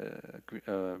wear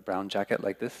a brown jacket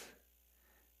like this.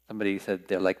 Somebody said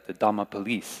they're like the Dharma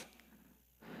police.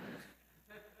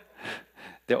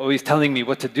 They're always telling me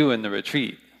what to do in the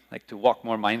retreat, like to walk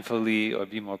more mindfully or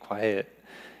be more quiet.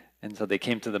 And so they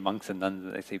came to the monks and nuns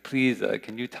and they say, please,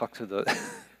 can you talk to the...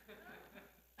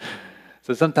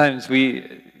 So sometimes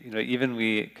even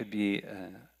we could be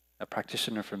a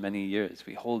practitioner for many years.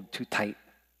 We hold too tight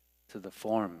to the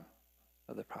form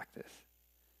of the practice.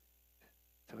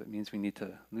 So it means we need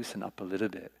to loosen up a little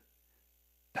bit.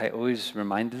 Thai always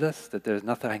reminded us that there's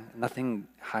nothing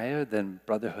higher than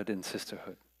brotherhood and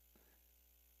sisterhood.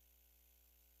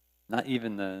 Not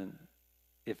even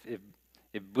if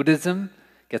Buddhism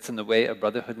gets in the way of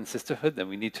brotherhood and sisterhood, then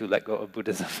we need to let go of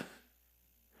Buddhism.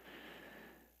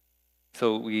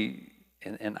 So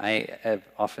I have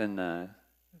often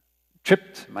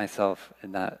tripped myself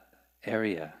in that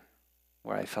area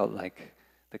where I felt like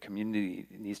the community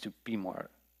needs to be more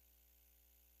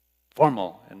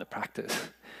formal in the practice.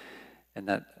 And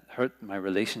that hurt my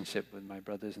relationship with my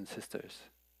brothers and sisters.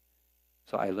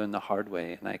 So I learned the hard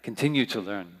way, and I continue to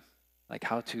learn, like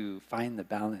how to find the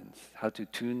balance, how to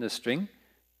tune the string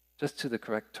just to the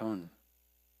correct tone.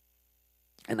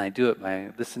 And I do it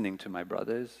by listening to my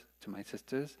brothers, to my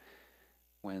sisters.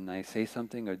 When I say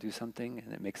something or do something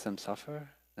and it makes them suffer,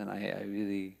 then I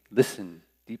really listen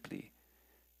deeply.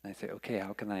 And I say, okay,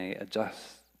 how can I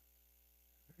adjust?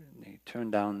 And I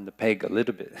turn down the peg a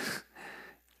little bit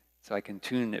so I can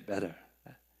tune it better.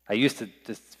 I used to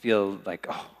just feel like,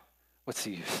 oh, what's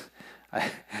the use?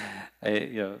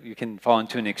 You can fall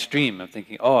into an extreme of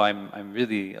thinking, oh, I'm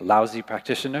really a lousy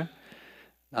practitioner,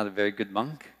 not a very good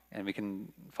monk. And we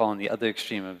can fall in the other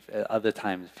extreme of at other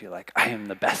times feel like I am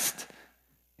the best.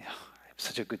 I'm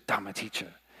such a good Dharma teacher.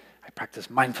 I practice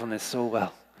mindfulness so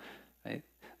well. Right?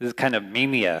 This is kind of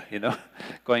mania,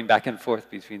 going back and forth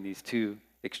between these two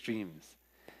extremes.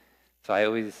 So I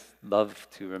always love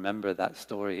to remember that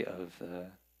story of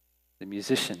the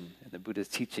musician and the Buddha's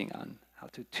teaching on how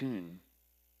to tune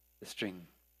the string.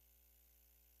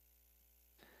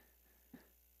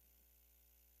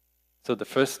 So the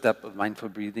first step of mindful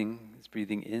breathing is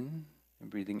breathing in and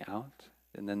breathing out.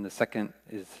 And then the second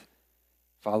is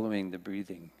following the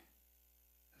breathing,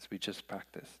 as we just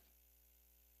practiced.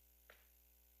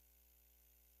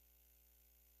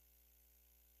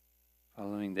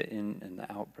 Following the in and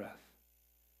the out breath.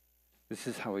 This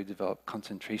is how we develop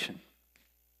concentration.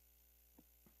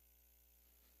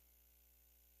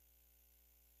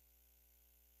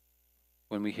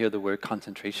 When we hear the word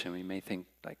concentration, we may think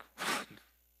like, you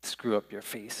screw up your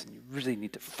face and you really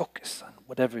need to focus on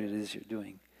whatever it is you're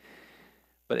doing.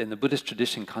 But in the Buddhist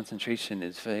tradition, concentration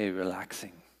is very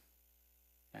relaxing.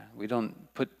 Yeah, we don't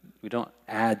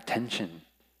add tension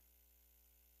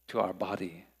to our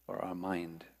body or our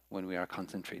mind when we are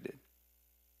concentrated.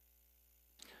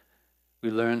 We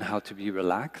learn how to be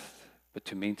relaxed, but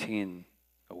to maintain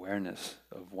awareness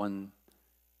of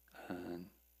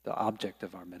the object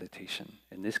of our meditation.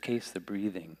 In this case, the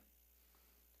breathing.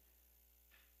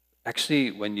 Actually,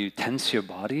 when you tense your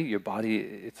body,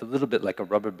 it's a little bit like a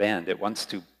rubber band. It wants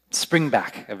to spring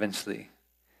back eventually.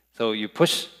 So you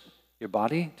push your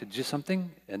body to do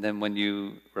something, and then when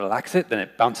you relax it, then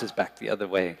it bounces back the other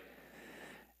way.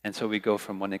 And so we go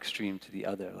from one extreme to the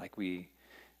other. Like we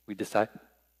decide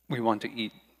we want to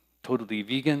eat totally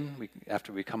vegan.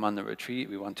 After we come on the retreat,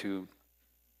 we want to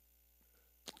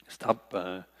stop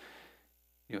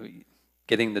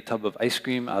getting the tub of ice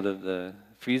cream out of the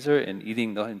freezer and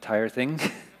eating the entire thing,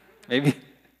 maybe.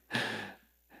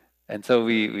 And so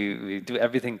we do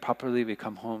everything properly. We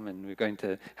come home and we're going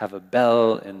to have a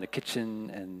bell in the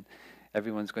kitchen, and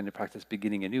everyone's going to practice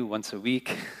beginning anew once a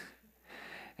week.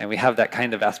 And we have that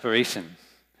kind of aspiration.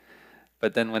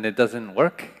 But then when it doesn't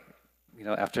work,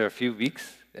 after a few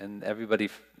weeks, and everybody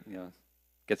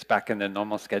gets back in their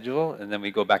normal schedule, and then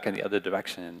we go back in the other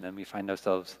direction, and then we find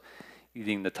ourselves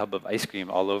eating the tub of ice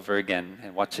cream all over again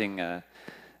and watching, the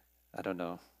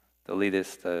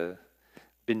latest,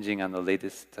 binging on the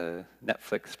latest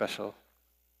Netflix special.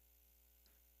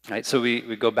 Right? So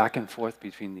we go back and forth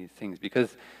between these things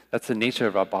because that's the nature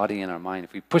of our body and our mind.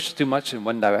 If we push too much in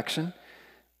one direction,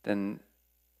 then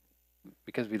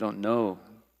because we don't know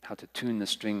how to tune the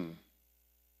string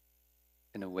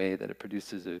in a way that it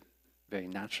produces a very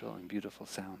natural and beautiful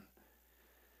sound.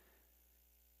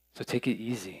 So take it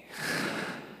easy.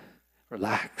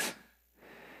 Relax.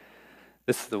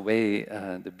 This is the way,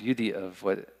 the beauty of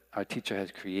what our teacher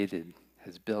has created,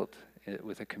 has built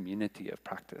with a community of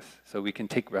practice. So we can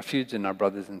take refuge in our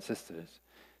brothers and sisters,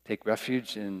 take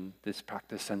refuge in this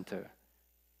practice center.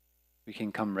 We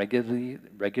can come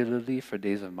regularly for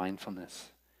days of mindfulness.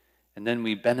 And then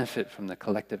we benefit from the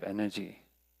collective energy.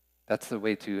 That's the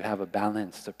way to have a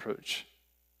balanced approach.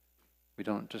 We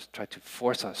don't just try to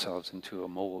force ourselves into a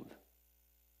mold.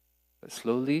 But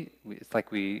slowly, it's like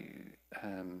the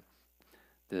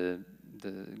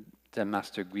Zen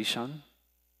Master Guishan,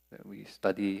 that we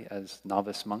study as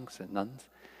novice monks and nuns,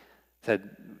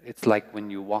 said it's like when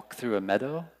you walk through a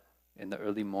meadow in the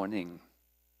early morning.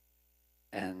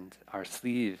 and our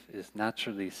sleeve is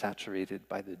naturally saturated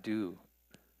by the dew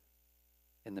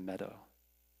in the meadow.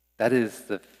 That is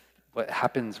what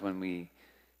happens when we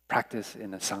practice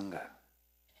in a sangha,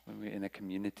 when we're in a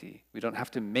community. We don't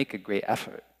have to make a great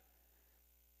effort.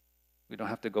 We don't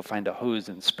have to go find a hose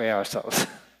and spray ourselves.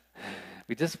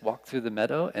 We just walk through the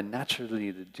meadow and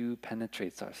naturally the dew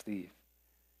penetrates our sleeve.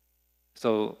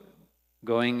 So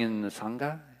going in the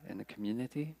sangha, in the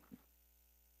community,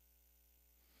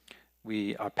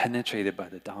 we are penetrated by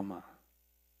the Dharma,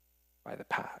 by the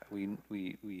path. We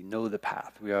know the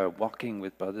path. We are walking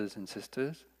with brothers and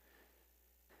sisters,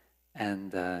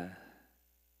 and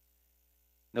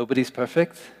nobody's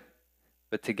perfect,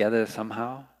 but together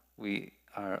somehow we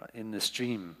are in the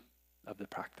stream of the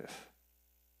practice,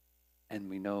 and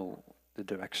we know the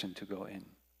direction to go in.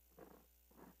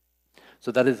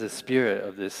 So that is the spirit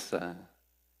of this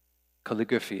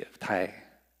calligraphy of Thai.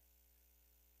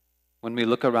 When we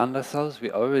look around ourselves, we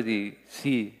already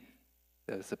see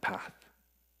there's a path.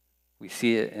 We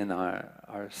see it in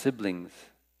our siblings,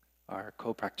 our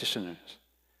co-practitioners.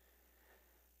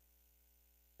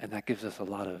 And that gives us a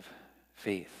lot of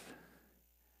faith.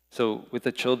 So with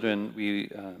the children,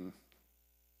 we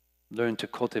learn to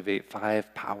cultivate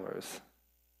 5 powers.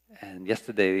 And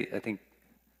yesterday, I think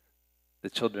the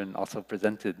children also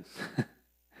presented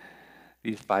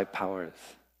these 5 powers.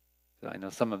 So I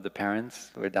know some of the parents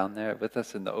were down there with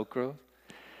us in the Oak Grove.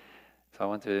 So I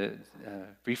want to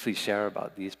briefly share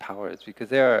about these powers, because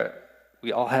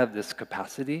we all have this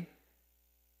capacity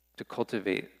to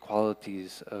cultivate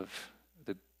qualities of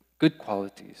the good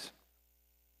qualities.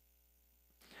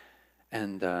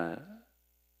 And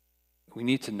we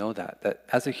need to know that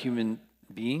as a human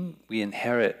being, we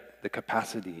inherit the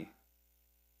capacity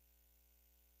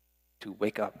to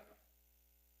wake up,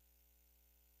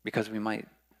 because we might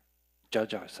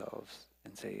judge ourselves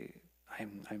and say,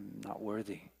 I'm not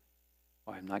worthy,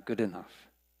 or I'm not good enough.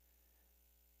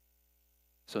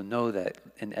 So know that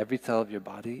in every cell of your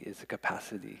body is a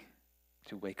capacity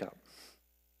to wake up.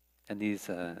 And this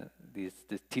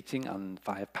teaching on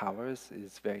 5 powers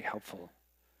is very helpful,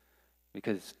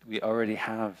 because we already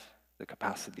have the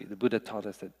capacity. The Buddha taught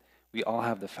us that we all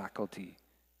have the faculty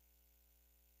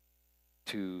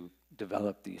to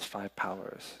develop these 5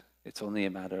 powers. It's only a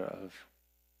matter of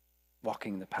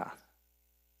walking the path,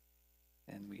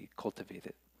 and we cultivate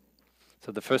it.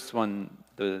 So the first one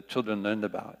the children learned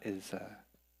about is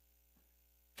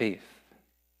faith.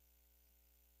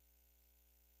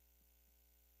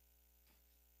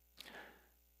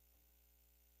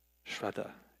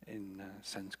 Shraddha in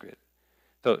Sanskrit.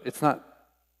 So it's not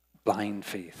blind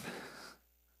faith.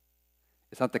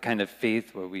 It's not the kind of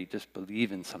faith where we just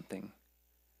believe in something.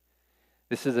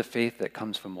 This is a faith that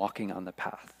comes from walking on the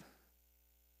path.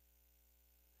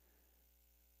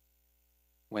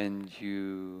 When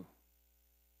you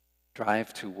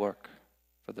drive to work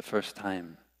for the first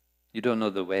time, you don't know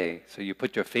the way, so you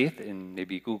put your faith in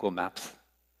maybe Google Maps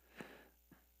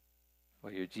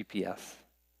or your GPS,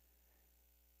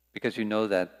 because you know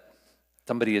that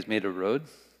somebody has made a road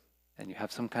and you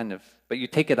have some kind of, but you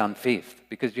take it on faith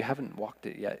because you haven't walked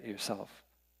it yet yourself.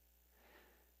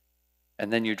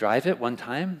 And then you drive it one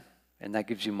time, and that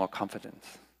gives you more confidence.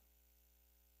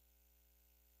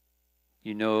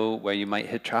 You know where you might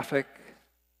hit traffic.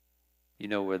 You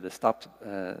know where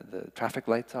the traffic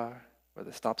lights are, where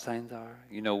the stop signs are.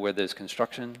 You know where there's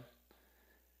construction.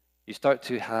 You start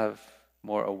to have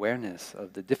more awareness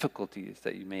of the difficulties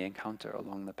that you may encounter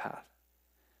along the path.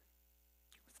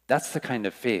 That's the kind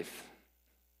of faith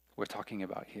we're talking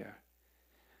about here.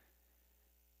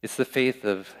 It's the faith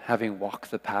of having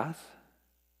walked the path,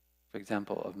 for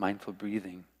example, of mindful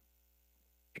breathing,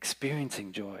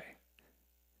 experiencing joy,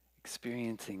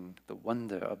 experiencing the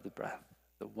wonder of the breath,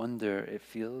 the wonder it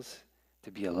feels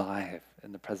to be alive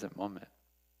in the present moment.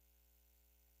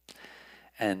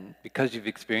 And because you've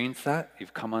experienced that,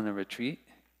 you've come on a retreat,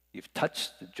 you've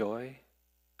touched the joy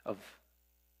of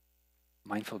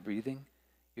mindful breathing,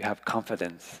 you have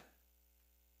confidence.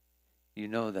 You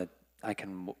know that I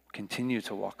can continue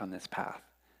to walk on this path.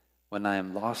 When I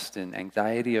am lost in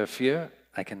anxiety or fear,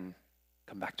 I can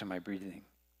come back to my breathing.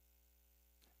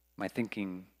 My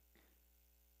thinking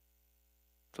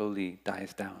slowly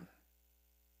dies down.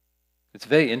 It's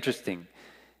very interesting.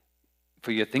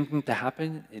 For your thinking to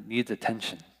happen, it needs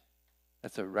attention.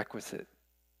 That's a requisite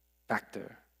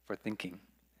factor for thinking.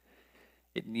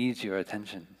 It needs your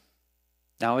attention.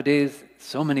 Nowadays,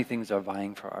 so many things are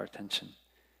vying for our attention.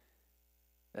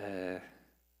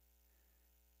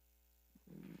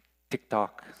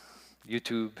 TikTok,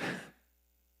 YouTube,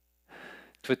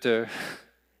 Twitter,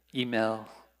 email,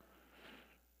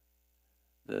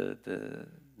 the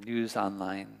news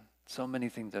online. So many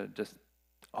things are just,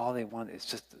 all they want is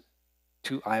just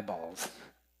 2 eyeballs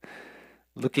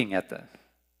looking at them.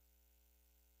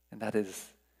 And that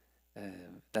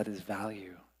is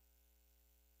value.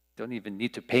 Don't even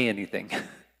need to pay anything.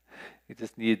 You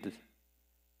just need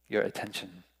your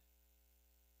attention.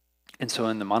 And so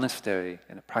in the monastery,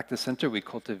 in a practice center, we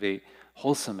cultivate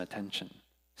wholesome attention,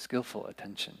 skillful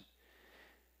attention.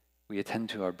 We attend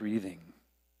to our breathing.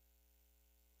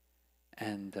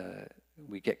 And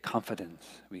we get confidence,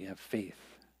 we have faith.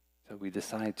 So we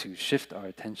decide to shift our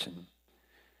attention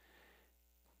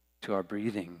to our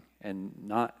breathing and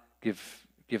not give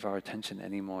our attention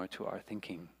anymore to our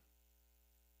thinking.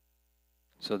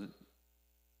 So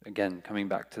again, coming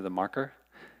back to the marker,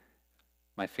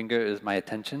 my finger is my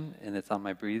attention and it's on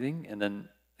my breathing, and then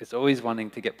it's always wanting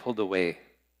to get pulled away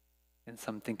in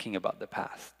some thinking about the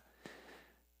past.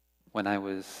 When I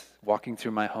was walking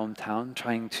through my hometown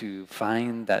trying to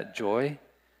find that joy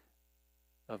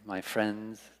of my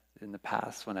friends in the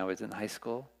past when I was in high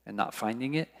school and not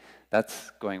finding it,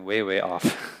 that's going way, way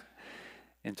off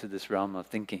into this realm of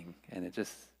thinking, and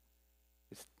it's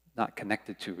not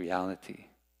connected to reality,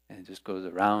 and it just goes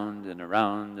around and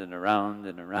around and around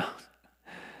and around.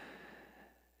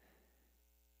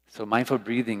 So mindful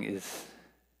breathing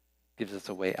gives us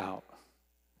a way out.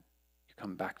 You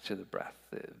come back to the breath,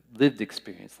 the lived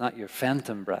experience, not your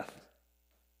phantom breath,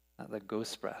 not the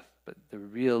ghost breath, but the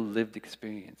real lived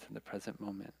experience in the present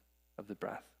moment of the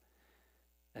breath.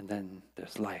 And then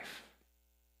there's life.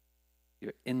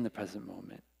 You're in the present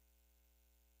moment.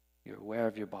 You're aware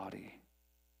of your body.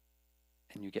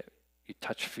 And you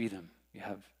touch freedom. You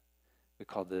have, we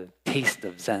call the taste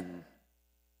of Zen,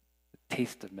 the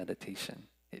taste of meditation.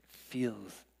 It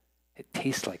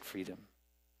tastes like freedom.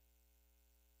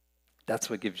 That's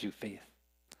what gives you faith.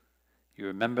 You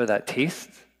remember that taste,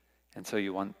 and so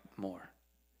you want more.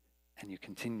 And you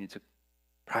continue to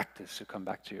practice to come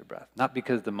back to your breath. Not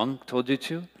because the monk told you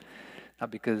to,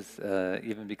 not because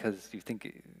even because you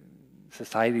think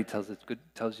society tells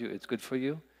you it's good for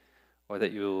you, or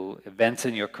that you'll advance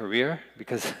in your career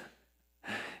because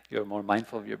you're more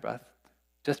mindful of your breath.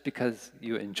 Just because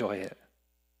you enjoy it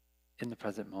in the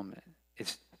present moment.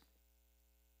 It's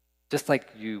just like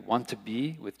you want to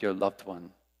be with your loved one.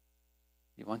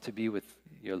 You want to be with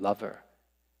your lover.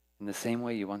 In the same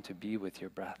way you want to be with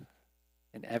your breath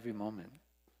in every moment.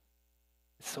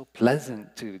 It's so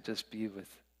pleasant to just be with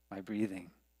my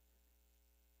breathing,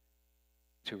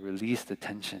 to release the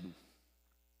tension.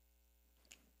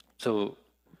 So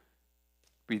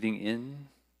breathing in,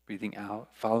 breathing out,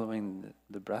 following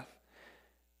the breath.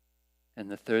 And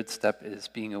the third step is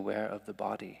being aware of the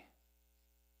body.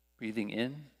 Breathing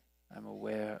in, I'm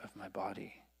aware of my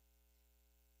body.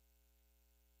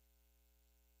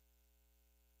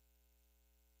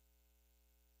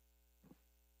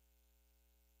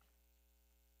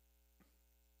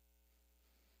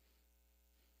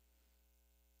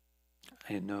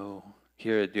 I know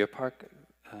here at Deer Park,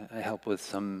 I help with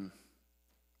some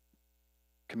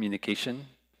communication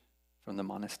from the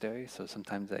monastery. So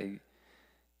sometimes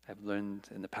I've learned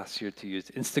in the past year to use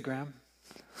Instagram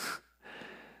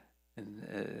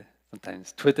and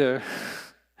sometimes Twitter,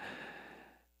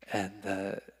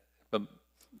 and but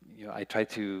I try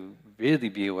to really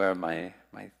be aware of my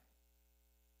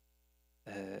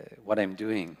what I'm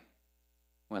doing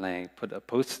when I put a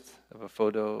post of a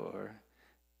photo or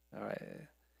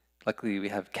luckily we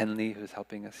have Kenley who's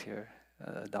helping us here,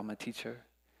 a Dharma teacher,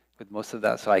 with most of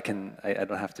that, so I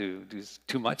don't have to do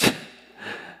too much.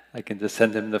 I can just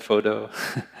send him the photo.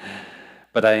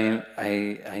 But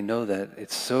I know that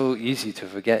it's so easy to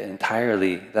forget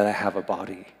entirely that I have a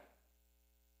body.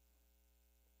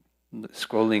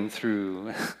 Scrolling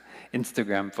through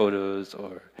Instagram photos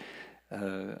or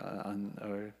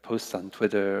posts on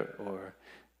Twitter or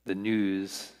the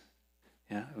news,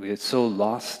 we are so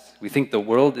lost. We think the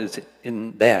world is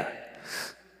in there.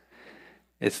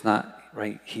 It's not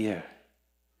right here.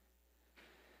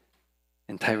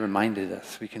 And Tai reminded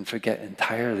us, we can forget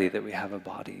entirely that we have a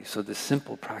body. So this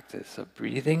simple practice of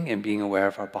breathing and being aware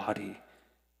of our body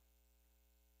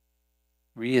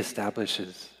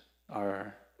reestablishes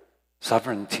our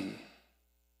sovereignty.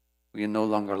 We are no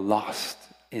longer lost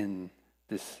in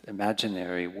this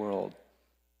imaginary world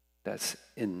that's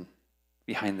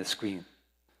behind the screen.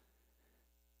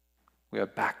 We are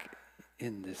back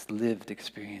in this lived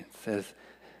experience. There's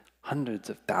hundreds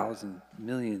of thousands,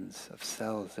 millions of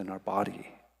cells in our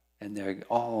body, and they're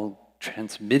all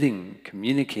transmitting,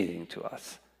 communicating to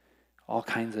us all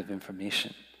kinds of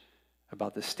information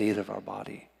about the state of our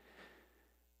body.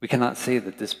 We cannot say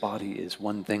that this body is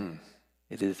one thing.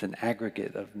 It is an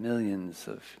aggregate of millions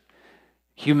of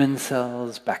human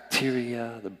cells,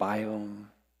 bacteria, the biome,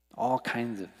 all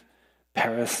kinds of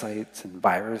parasites and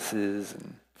viruses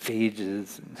and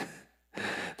phages. And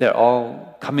they're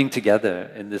all coming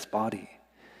together in this body,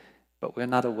 but we're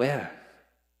not aware.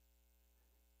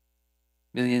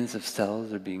 Millions of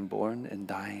cells are being born and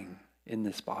dying in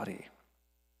this body.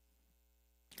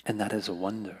 And that is a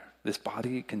wonder. This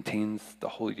body contains the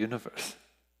whole universe.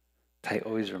 Tai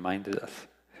always reminded us.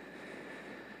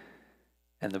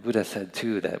 And the Buddha said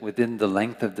too that within the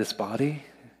length of this body,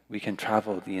 we can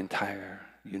travel the entire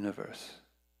universe.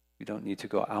 We don't need to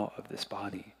go out of this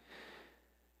body.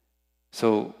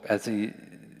 So as a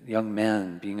young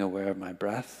man being aware of my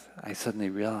breath, I suddenly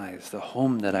realized the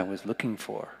home that I was looking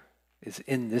for is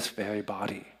in this very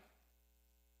body.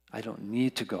 I don't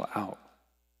need to go out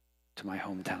to my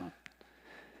hometown.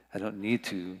 I don't need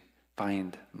to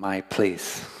find my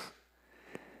place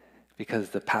because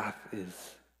the path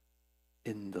is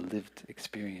in the lived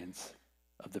experience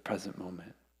of the present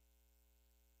moment.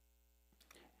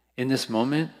 In this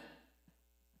moment,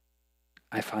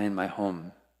 I find my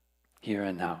home here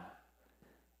and now,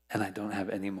 and I don't have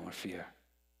any more fear.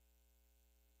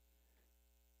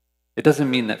 It doesn't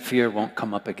mean that fear won't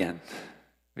come up again,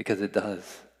 because it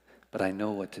does, but I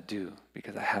know what to do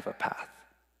because I have a path.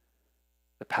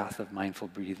 The path of mindful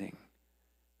breathing,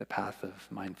 the path of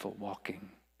mindful walking,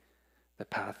 the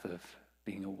path of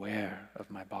being aware of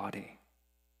my body.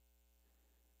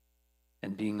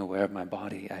 And being aware of my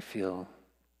body, I feel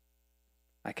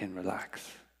I can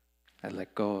relax. I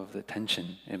let go of the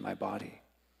tension in my body.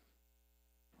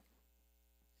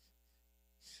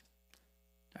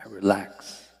 I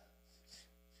relax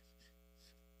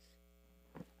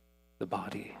the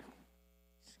body.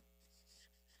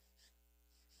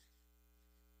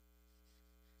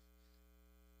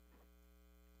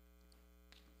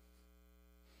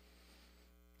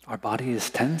 Our body is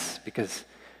tense because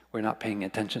we're not paying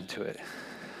attention to it.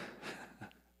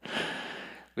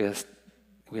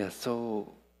 We are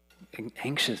so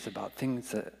anxious about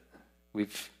things that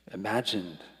we've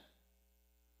imagined.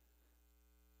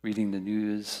 Reading the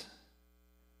news,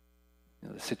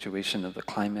 the situation of the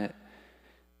climate,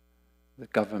 the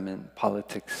government,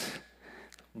 politics,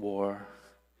 war.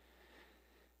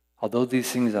 Although these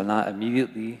things are not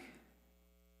immediately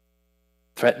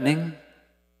threatening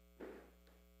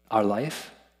our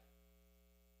life,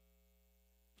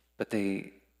 but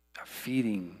they are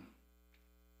feeding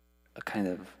a kind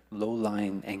of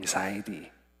low-lying anxiety,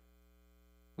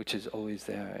 which is always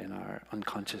there in our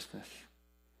unconsciousness.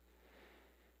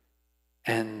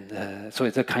 And so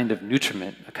it's a kind of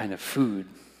nutriment, a kind of food.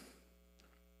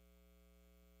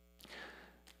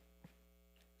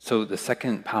 So the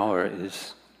second power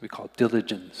is, we call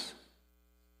diligence.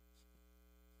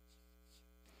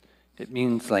 It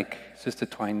means, like Sister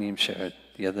Twine shared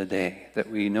the other day, that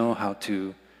we know how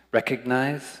to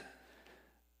recognize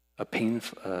a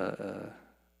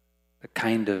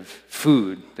kind of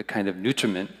food, the kind of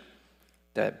nutriment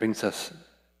that brings us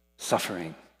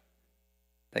suffering,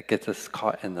 that gets us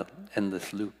caught in the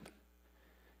endless loop.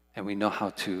 And we know how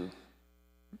to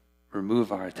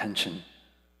remove our attention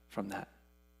from that.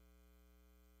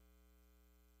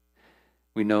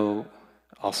 We know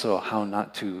also how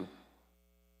not to,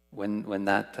 when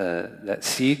that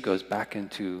seed goes back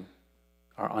into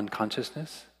our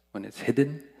unconsciousness, when it's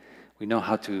hidden, we know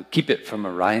how to keep it from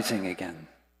arising again,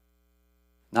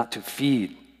 not to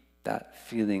feed that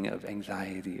feeling of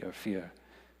anxiety or fear.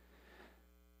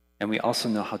 And we also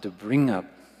know how to bring up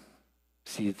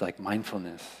seeds like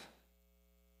mindfulness.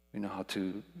 We know how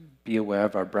to be aware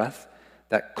of our breath.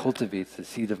 That cultivates the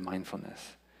seed of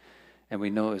mindfulness. And we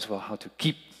know as well how to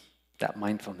keep that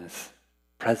mindfulness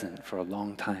present for a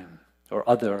long time, or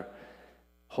other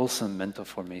wholesome mental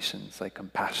formations like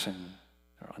compassion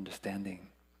or understanding.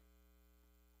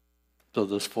 So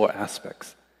those four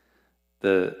aspects: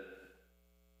 the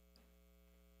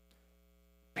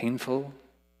painful,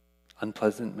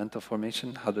 unpleasant mental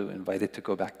formation, how to invite it to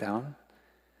go back down.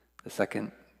 The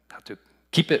second, how to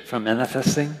keep it from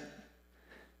manifesting.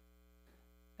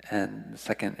 And the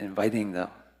second, inviting the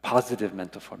positive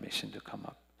mental formation to come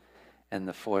up. And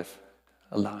the fourth,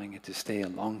 allowing it to stay a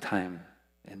long time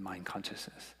in mind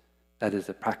consciousness. That is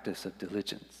the practice of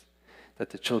diligence that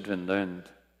the children learned.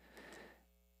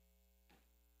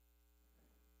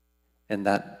 And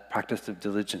that practice of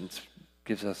diligence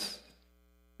gives us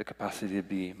the capacity to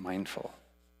be mindful.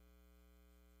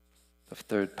 The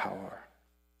third power.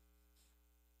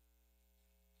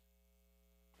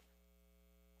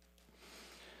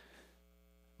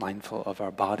 Mindful of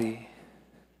our body.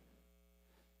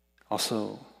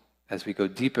 Also, as we go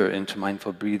deeper into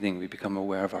mindful breathing, we become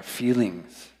aware of our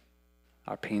feelings,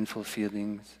 our painful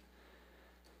feelings,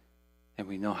 and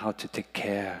we know how to take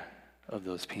care of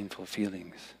those painful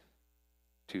feelings,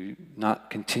 to not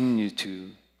continue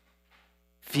to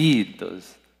feed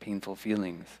those painful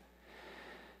feelings.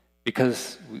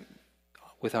 Because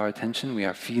with our attention, we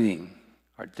are feeding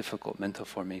our difficult mental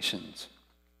formations.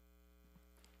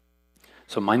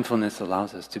 So mindfulness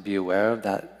allows us to be aware of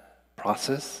that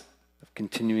process of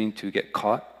continuing to get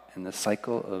caught in the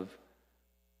cycle of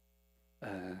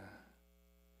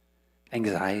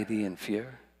anxiety and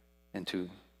fear, and to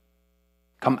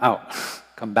come out,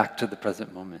 come back to the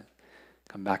present moment,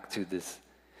 come back to this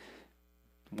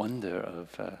wonder of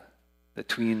the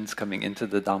tweens coming into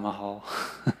the Dharma hall.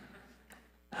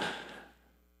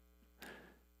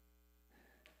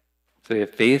 So we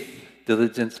have faith,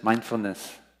 diligence,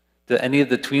 mindfulness. Do any of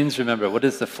the tweens remember, what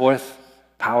is the fourth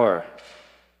power?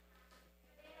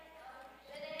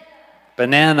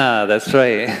 Banana, that's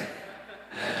right.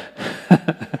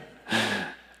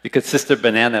 Because Sister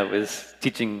Banana was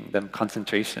teaching them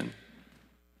concentration.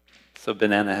 So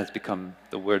banana has become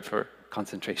the word for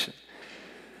concentration.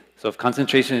 So if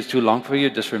concentration is too long for you,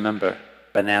 just remember,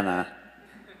 banana.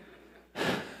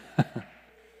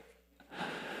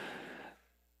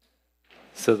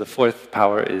 So the fourth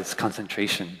power is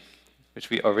concentration, which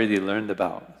we already learned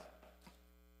about.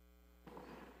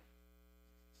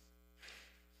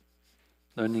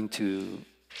 Learning to,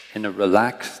 in a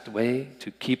relaxed way,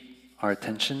 to keep our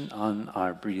attention on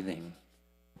our breathing.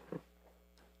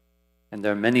 And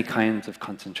there are many kinds of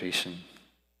concentration.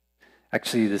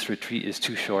 Actually, this retreat is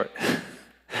too short.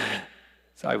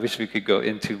 So I wish we could go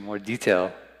into more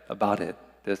detail about it.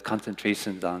 There's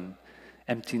concentrations on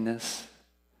emptiness,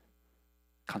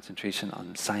 concentration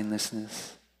on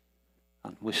signlessness,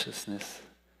 on wishlessness,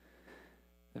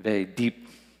 very deep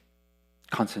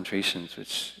concentrations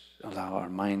which allow our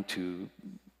mind to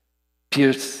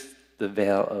pierce the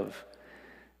veil of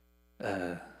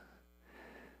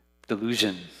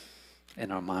delusion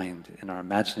in our mind, in our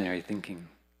imaginary thinking,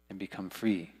 and become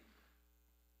free.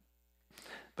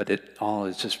 But it all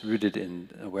is just rooted in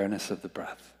awareness of the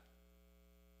breath.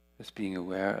 Just being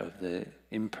aware of the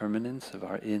impermanence of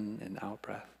our in and out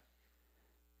breath,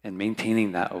 and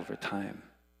maintaining that over time.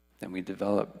 Then we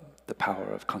develop the power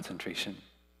of concentration.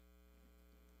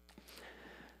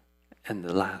 And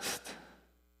the last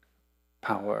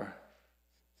power.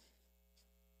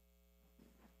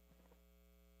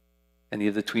 Any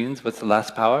of the tweens, what's the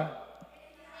last power?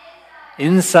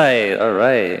 Insight, all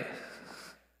right.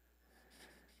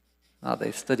 Oh,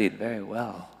 they studied very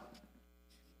well.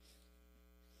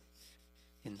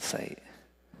 Insight.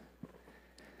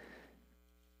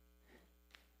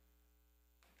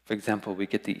 For example, we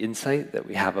get the insight that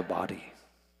we have a body.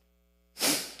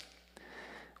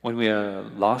 When we are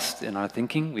lost in our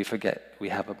thinking, we forget we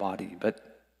have a body.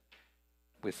 But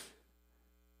with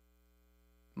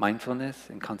mindfulness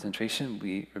and concentration,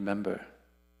 we remember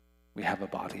we have a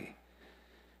body.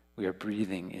 We are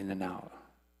breathing in and out.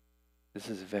 This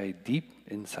is a very deep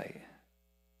insight,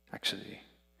 actually.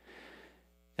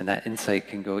 And that insight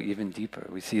can go even deeper.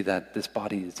 We see that this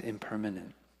body is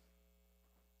impermanent.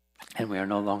 And we are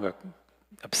no longer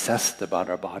obsessed about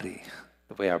our body,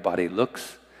 the way our body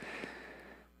looks,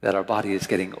 that our body is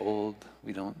getting old.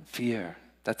 We don't fear.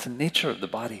 That's the nature of the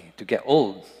body, to get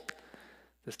old,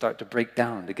 to start to break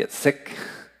down, to get sick,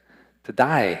 to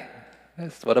die.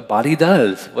 That's what a body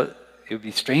does. It would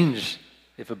be strange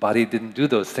if a body didn't do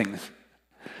those things.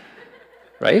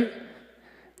 Right?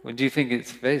 When do you think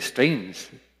it's very strange?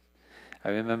 I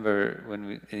remember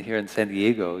when here in San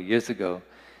Diego, years ago,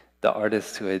 the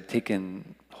artists who had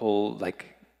taken whole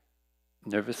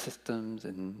nervous systems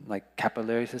and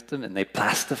capillary system and they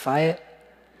plastify it.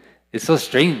 It's so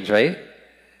strange, right?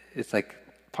 It's like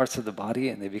parts of the body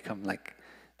and they become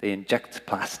they inject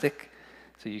plastic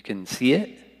so you can see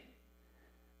it.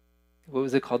 What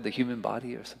was it called? The human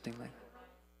body or something like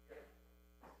that?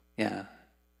 Yeah.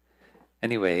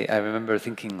 Anyway, I remember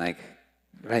thinking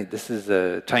right, this is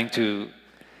trying to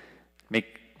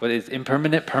make what is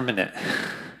impermanent permanent.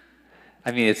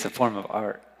 I mean, it's a form of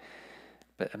art.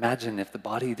 But imagine if the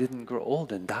body didn't grow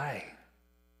old and die.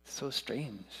 It's so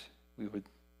strange.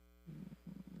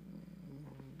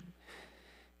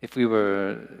 If it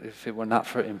were not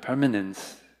for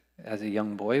impermanence as a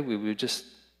young boy, we would just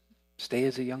stay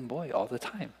as a young boy all the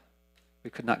time. We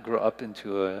could not grow up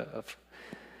into a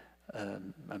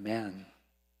man.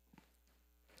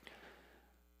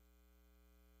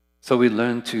 So we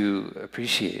learn to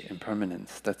appreciate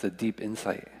impermanence. That's a deep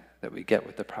insight that we get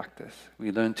with the practice.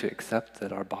 We learn to accept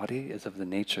that our body is of the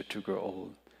nature to grow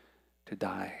old, to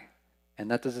die,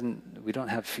 And we don't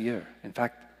have fear. In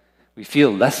fact, we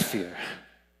feel less fear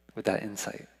with that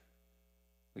insight.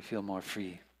 We feel more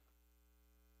free.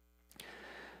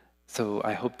 So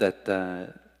I hope that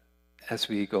as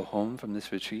we go home from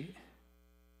this retreat,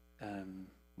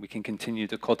 we can continue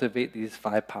to cultivate these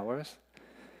 5 powers,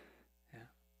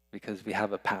 because we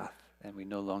have a path and we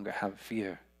no longer have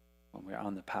fear when we're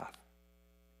on the path.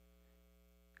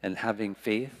 And having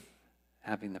faith,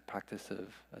 having the practice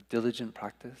of a diligent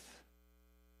practice,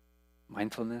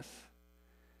 mindfulness,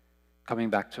 coming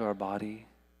back to our body,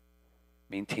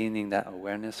 maintaining that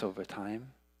awareness over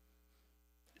time,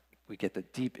 we get the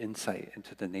deep insight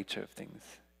into the nature of things.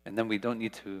 And then we don't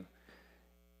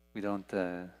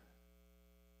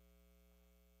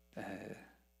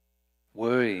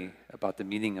worry about the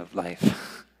meaning of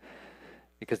life.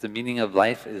 Because the meaning of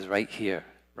life is right here,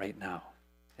 right now,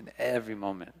 in every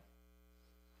moment.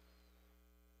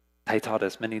 Thai taught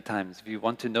us many times, if you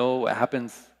want to know what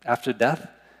happens after death,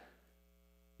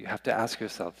 you have to ask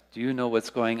yourself, do you know what's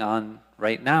going on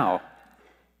right now?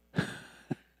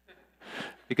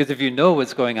 Because if you know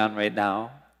what's going on right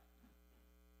now,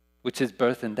 which is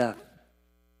birth and death,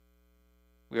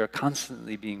 we are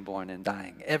constantly being born and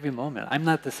dying, every moment. I'm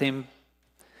not the same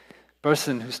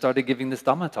person who started giving this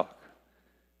Dharma talk.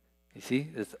 You see,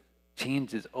 this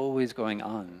change is always going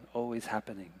on, always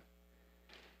happening.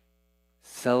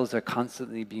 Cells are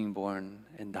constantly being born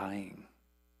and dying.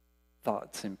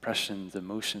 Thoughts, impressions,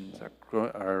 emotions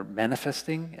are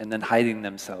manifesting and then hiding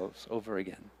themselves over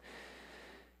again.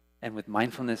 And with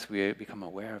mindfulness, we become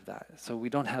aware of that. So we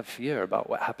don't have fear about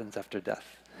what happens after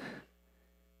death.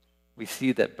 We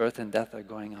see that birth and death are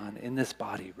going on in this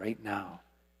body right now.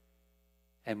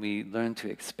 And we learn to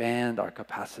expand our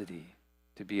capacity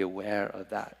to be aware of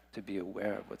that, to be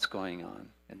aware of what's going on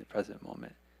in the present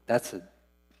moment. That's a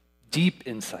deep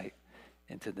insight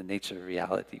into the nature of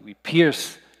reality. We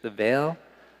pierce the veil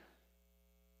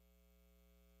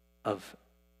of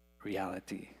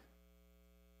reality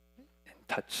and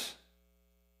touch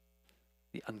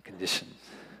the unconditioned.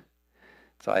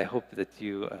 So I hope that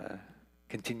you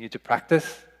continue to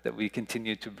practice, that we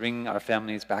continue to bring our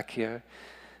families back here.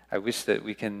 I wish that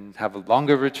we can have a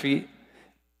longer retreat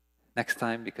next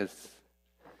time, because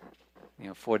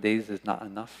 4 days is not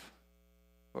enough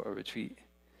for a retreat.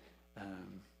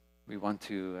 We want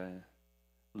to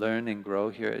learn and grow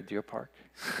here at Deer Park.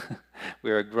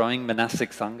 We're a growing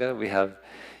monastic sangha. We have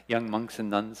young monks and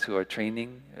nuns who are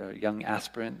training, young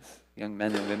aspirants, young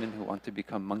men and women who want to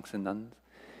become monks and nuns.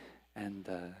 And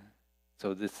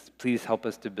so please help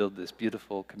us to build this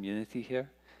beautiful community here.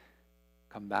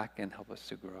 Come back and help us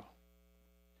to grow.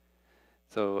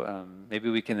 So maybe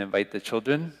we can invite the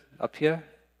children up here,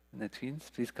 and the tweens.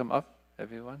 Please come up,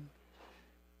 everyone.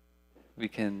 We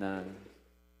can...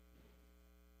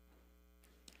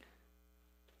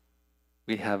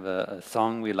 we have a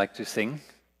song we like to sing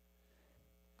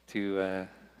to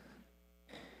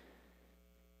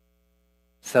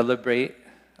celebrate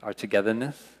our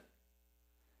togetherness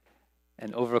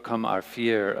and overcome our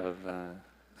fear of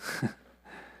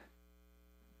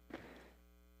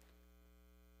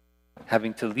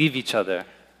having to leave each other.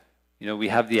 We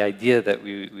have the idea that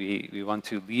we want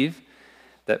to leave,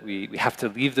 that we have to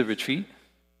leave the retreat,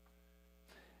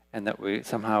 and that we're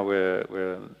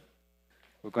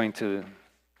going to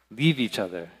leave each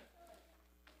other.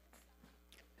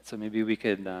 So maybe we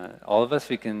could, all of us,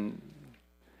 we can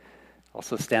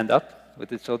also stand up with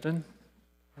the children.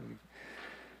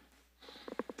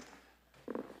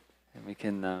 And we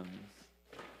can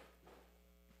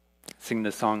sing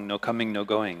the song, No Coming, No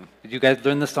Going. Did you guys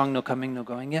learn the song, No Coming, No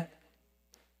Going yet?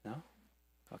 No?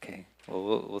 Okay.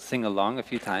 Well, we'll sing along a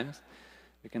few times.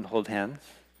 We can hold hands.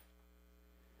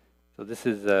 So this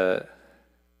is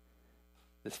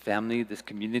this family, this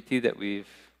community that we've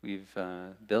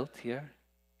built here.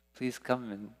 Please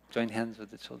come and join hands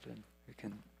with the children. We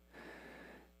can,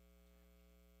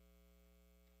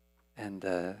 and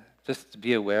just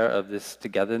be aware of this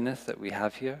togetherness that we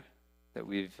have here, that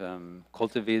we've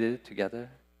cultivated together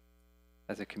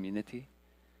as a community.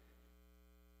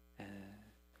 And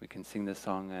we can sing the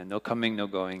song, No Coming, No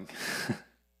Going.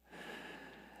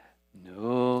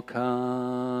 No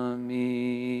coming,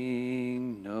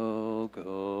 no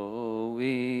going,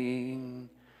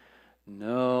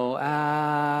 no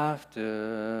after,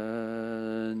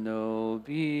 no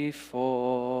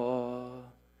before.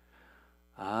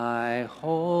 I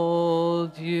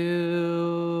hold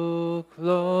you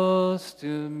close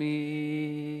to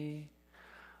me.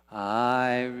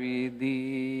 I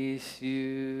release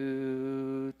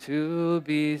you to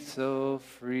be so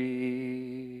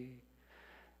free.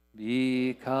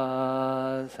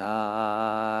 because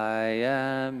I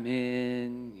am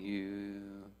in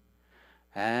you,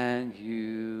 and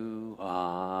you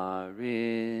are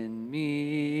in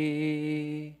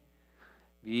me.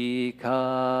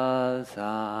 Because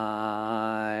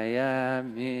I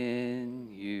am in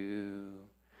you,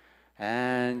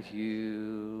 and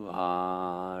you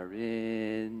are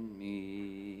in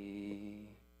me.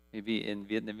 Maybe in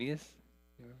Vietnamese.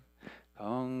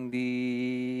 Không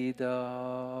đi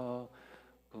đâu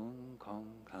cũng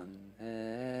không cần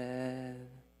hết,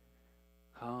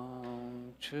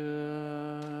 không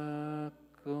trước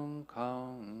cũng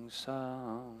không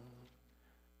sau.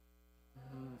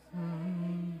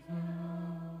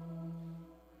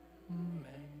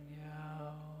 Bên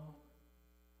nhau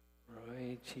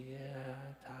rồi chia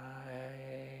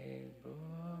tay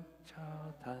bước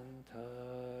cho thân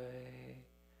thời.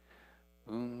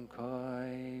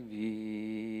 Khói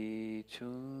vì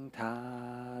chúng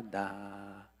ta đã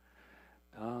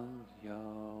đón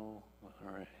nhau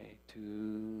rồi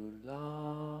từ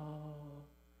lâu.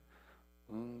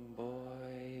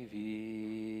 Bởi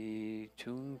vì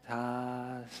chúng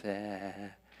ta sẽ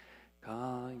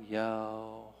có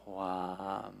nhau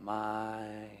hòa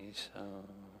mãi sau.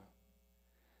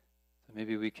 So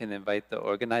maybe we can invite the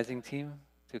organizing team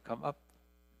to come up.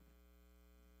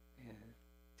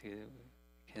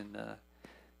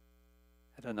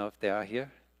 I don't know if they are here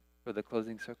for the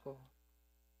closing circle.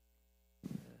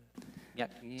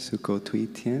 Suko Tui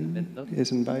Tien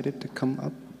is invited to come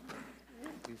up,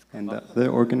 and the other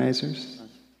organizers.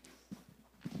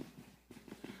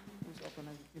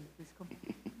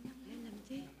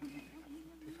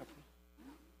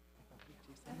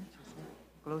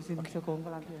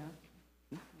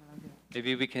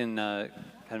 Maybe we can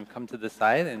kind of come to the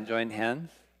side and join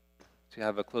hands to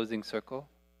have a closing circle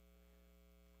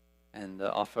and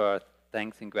offer our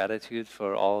thanks and gratitude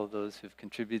for all those who've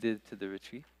contributed to the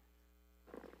retreat.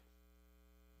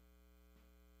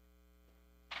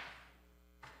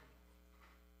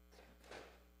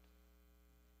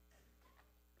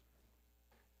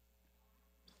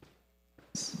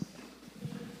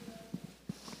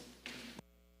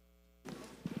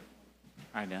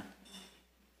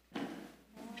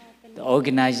 The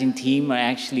organizing team are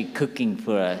actually cooking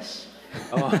for us.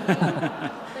 Oh.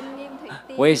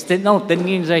 Where's the, no, Tinh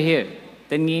Nghiêm right here.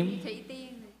 Tinh Nghiêm,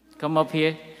 come up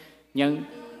here. Nhân,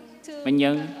 Minh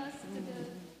Nhân.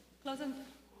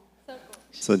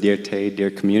 So dear Tay, dear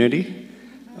community,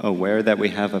 aware that we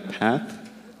have a path,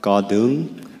 Go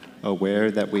Dung,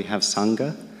 aware that we have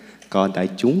Sangha, Go Dai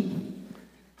Chung.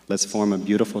 Let's form a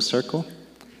beautiful circle.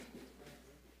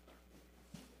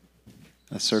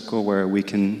 A circle where we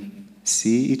can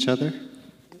see each other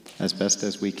as best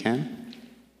as we can.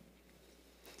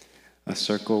 A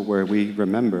circle where we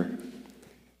remember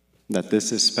that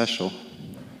this is special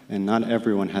and not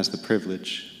everyone has the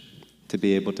privilege to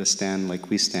be able to stand like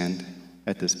we stand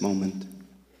at this moment.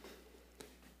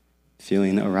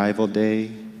 Feeling arrival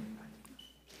day,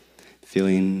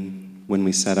 feeling when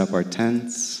we set up our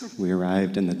tents, we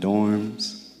arrived in the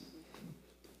dorms,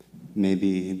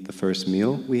 maybe the first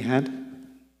meal we had.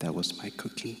 That was my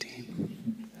cooking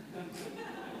team.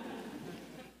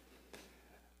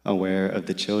 Aware of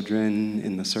the children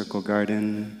in the circle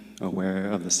garden,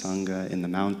 aware of the Sangha in the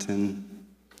mountain.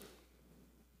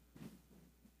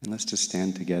 And let's just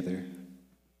stand together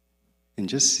and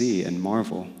just see and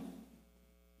marvel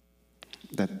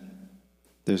that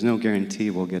there's no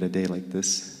guarantee we'll get a day like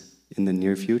this in the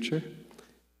near future,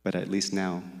 but at least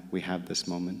now we have this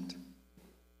moment.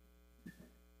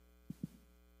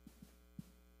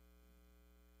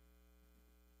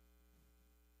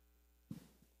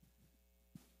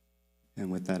 And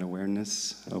with that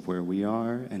awareness of where we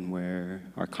are and where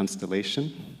our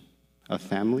constellation of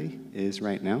family is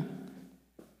right now,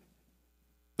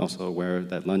 also aware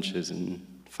that lunch is in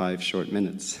 5 short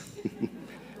minutes,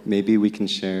 maybe we can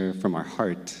share from our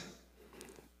heart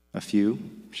a few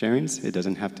sharings. It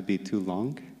doesn't have to be too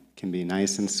long. It can be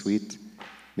nice and sweet,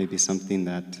 maybe something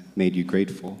that made you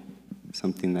grateful,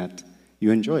 something that you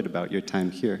enjoyed about your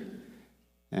time here.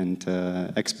 And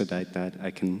to expedite that, I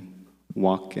can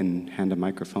walk and hand a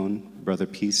microphone. Brother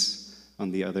Peace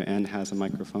on the other end has a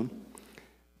microphone.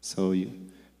 So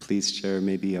please share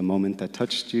maybe a moment that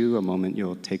touched you, a moment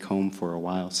you'll take home for a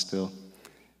while still,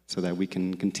 so that we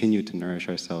can continue to nourish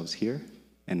ourselves here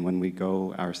and when we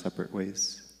go our separate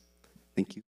ways.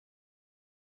 Thank you.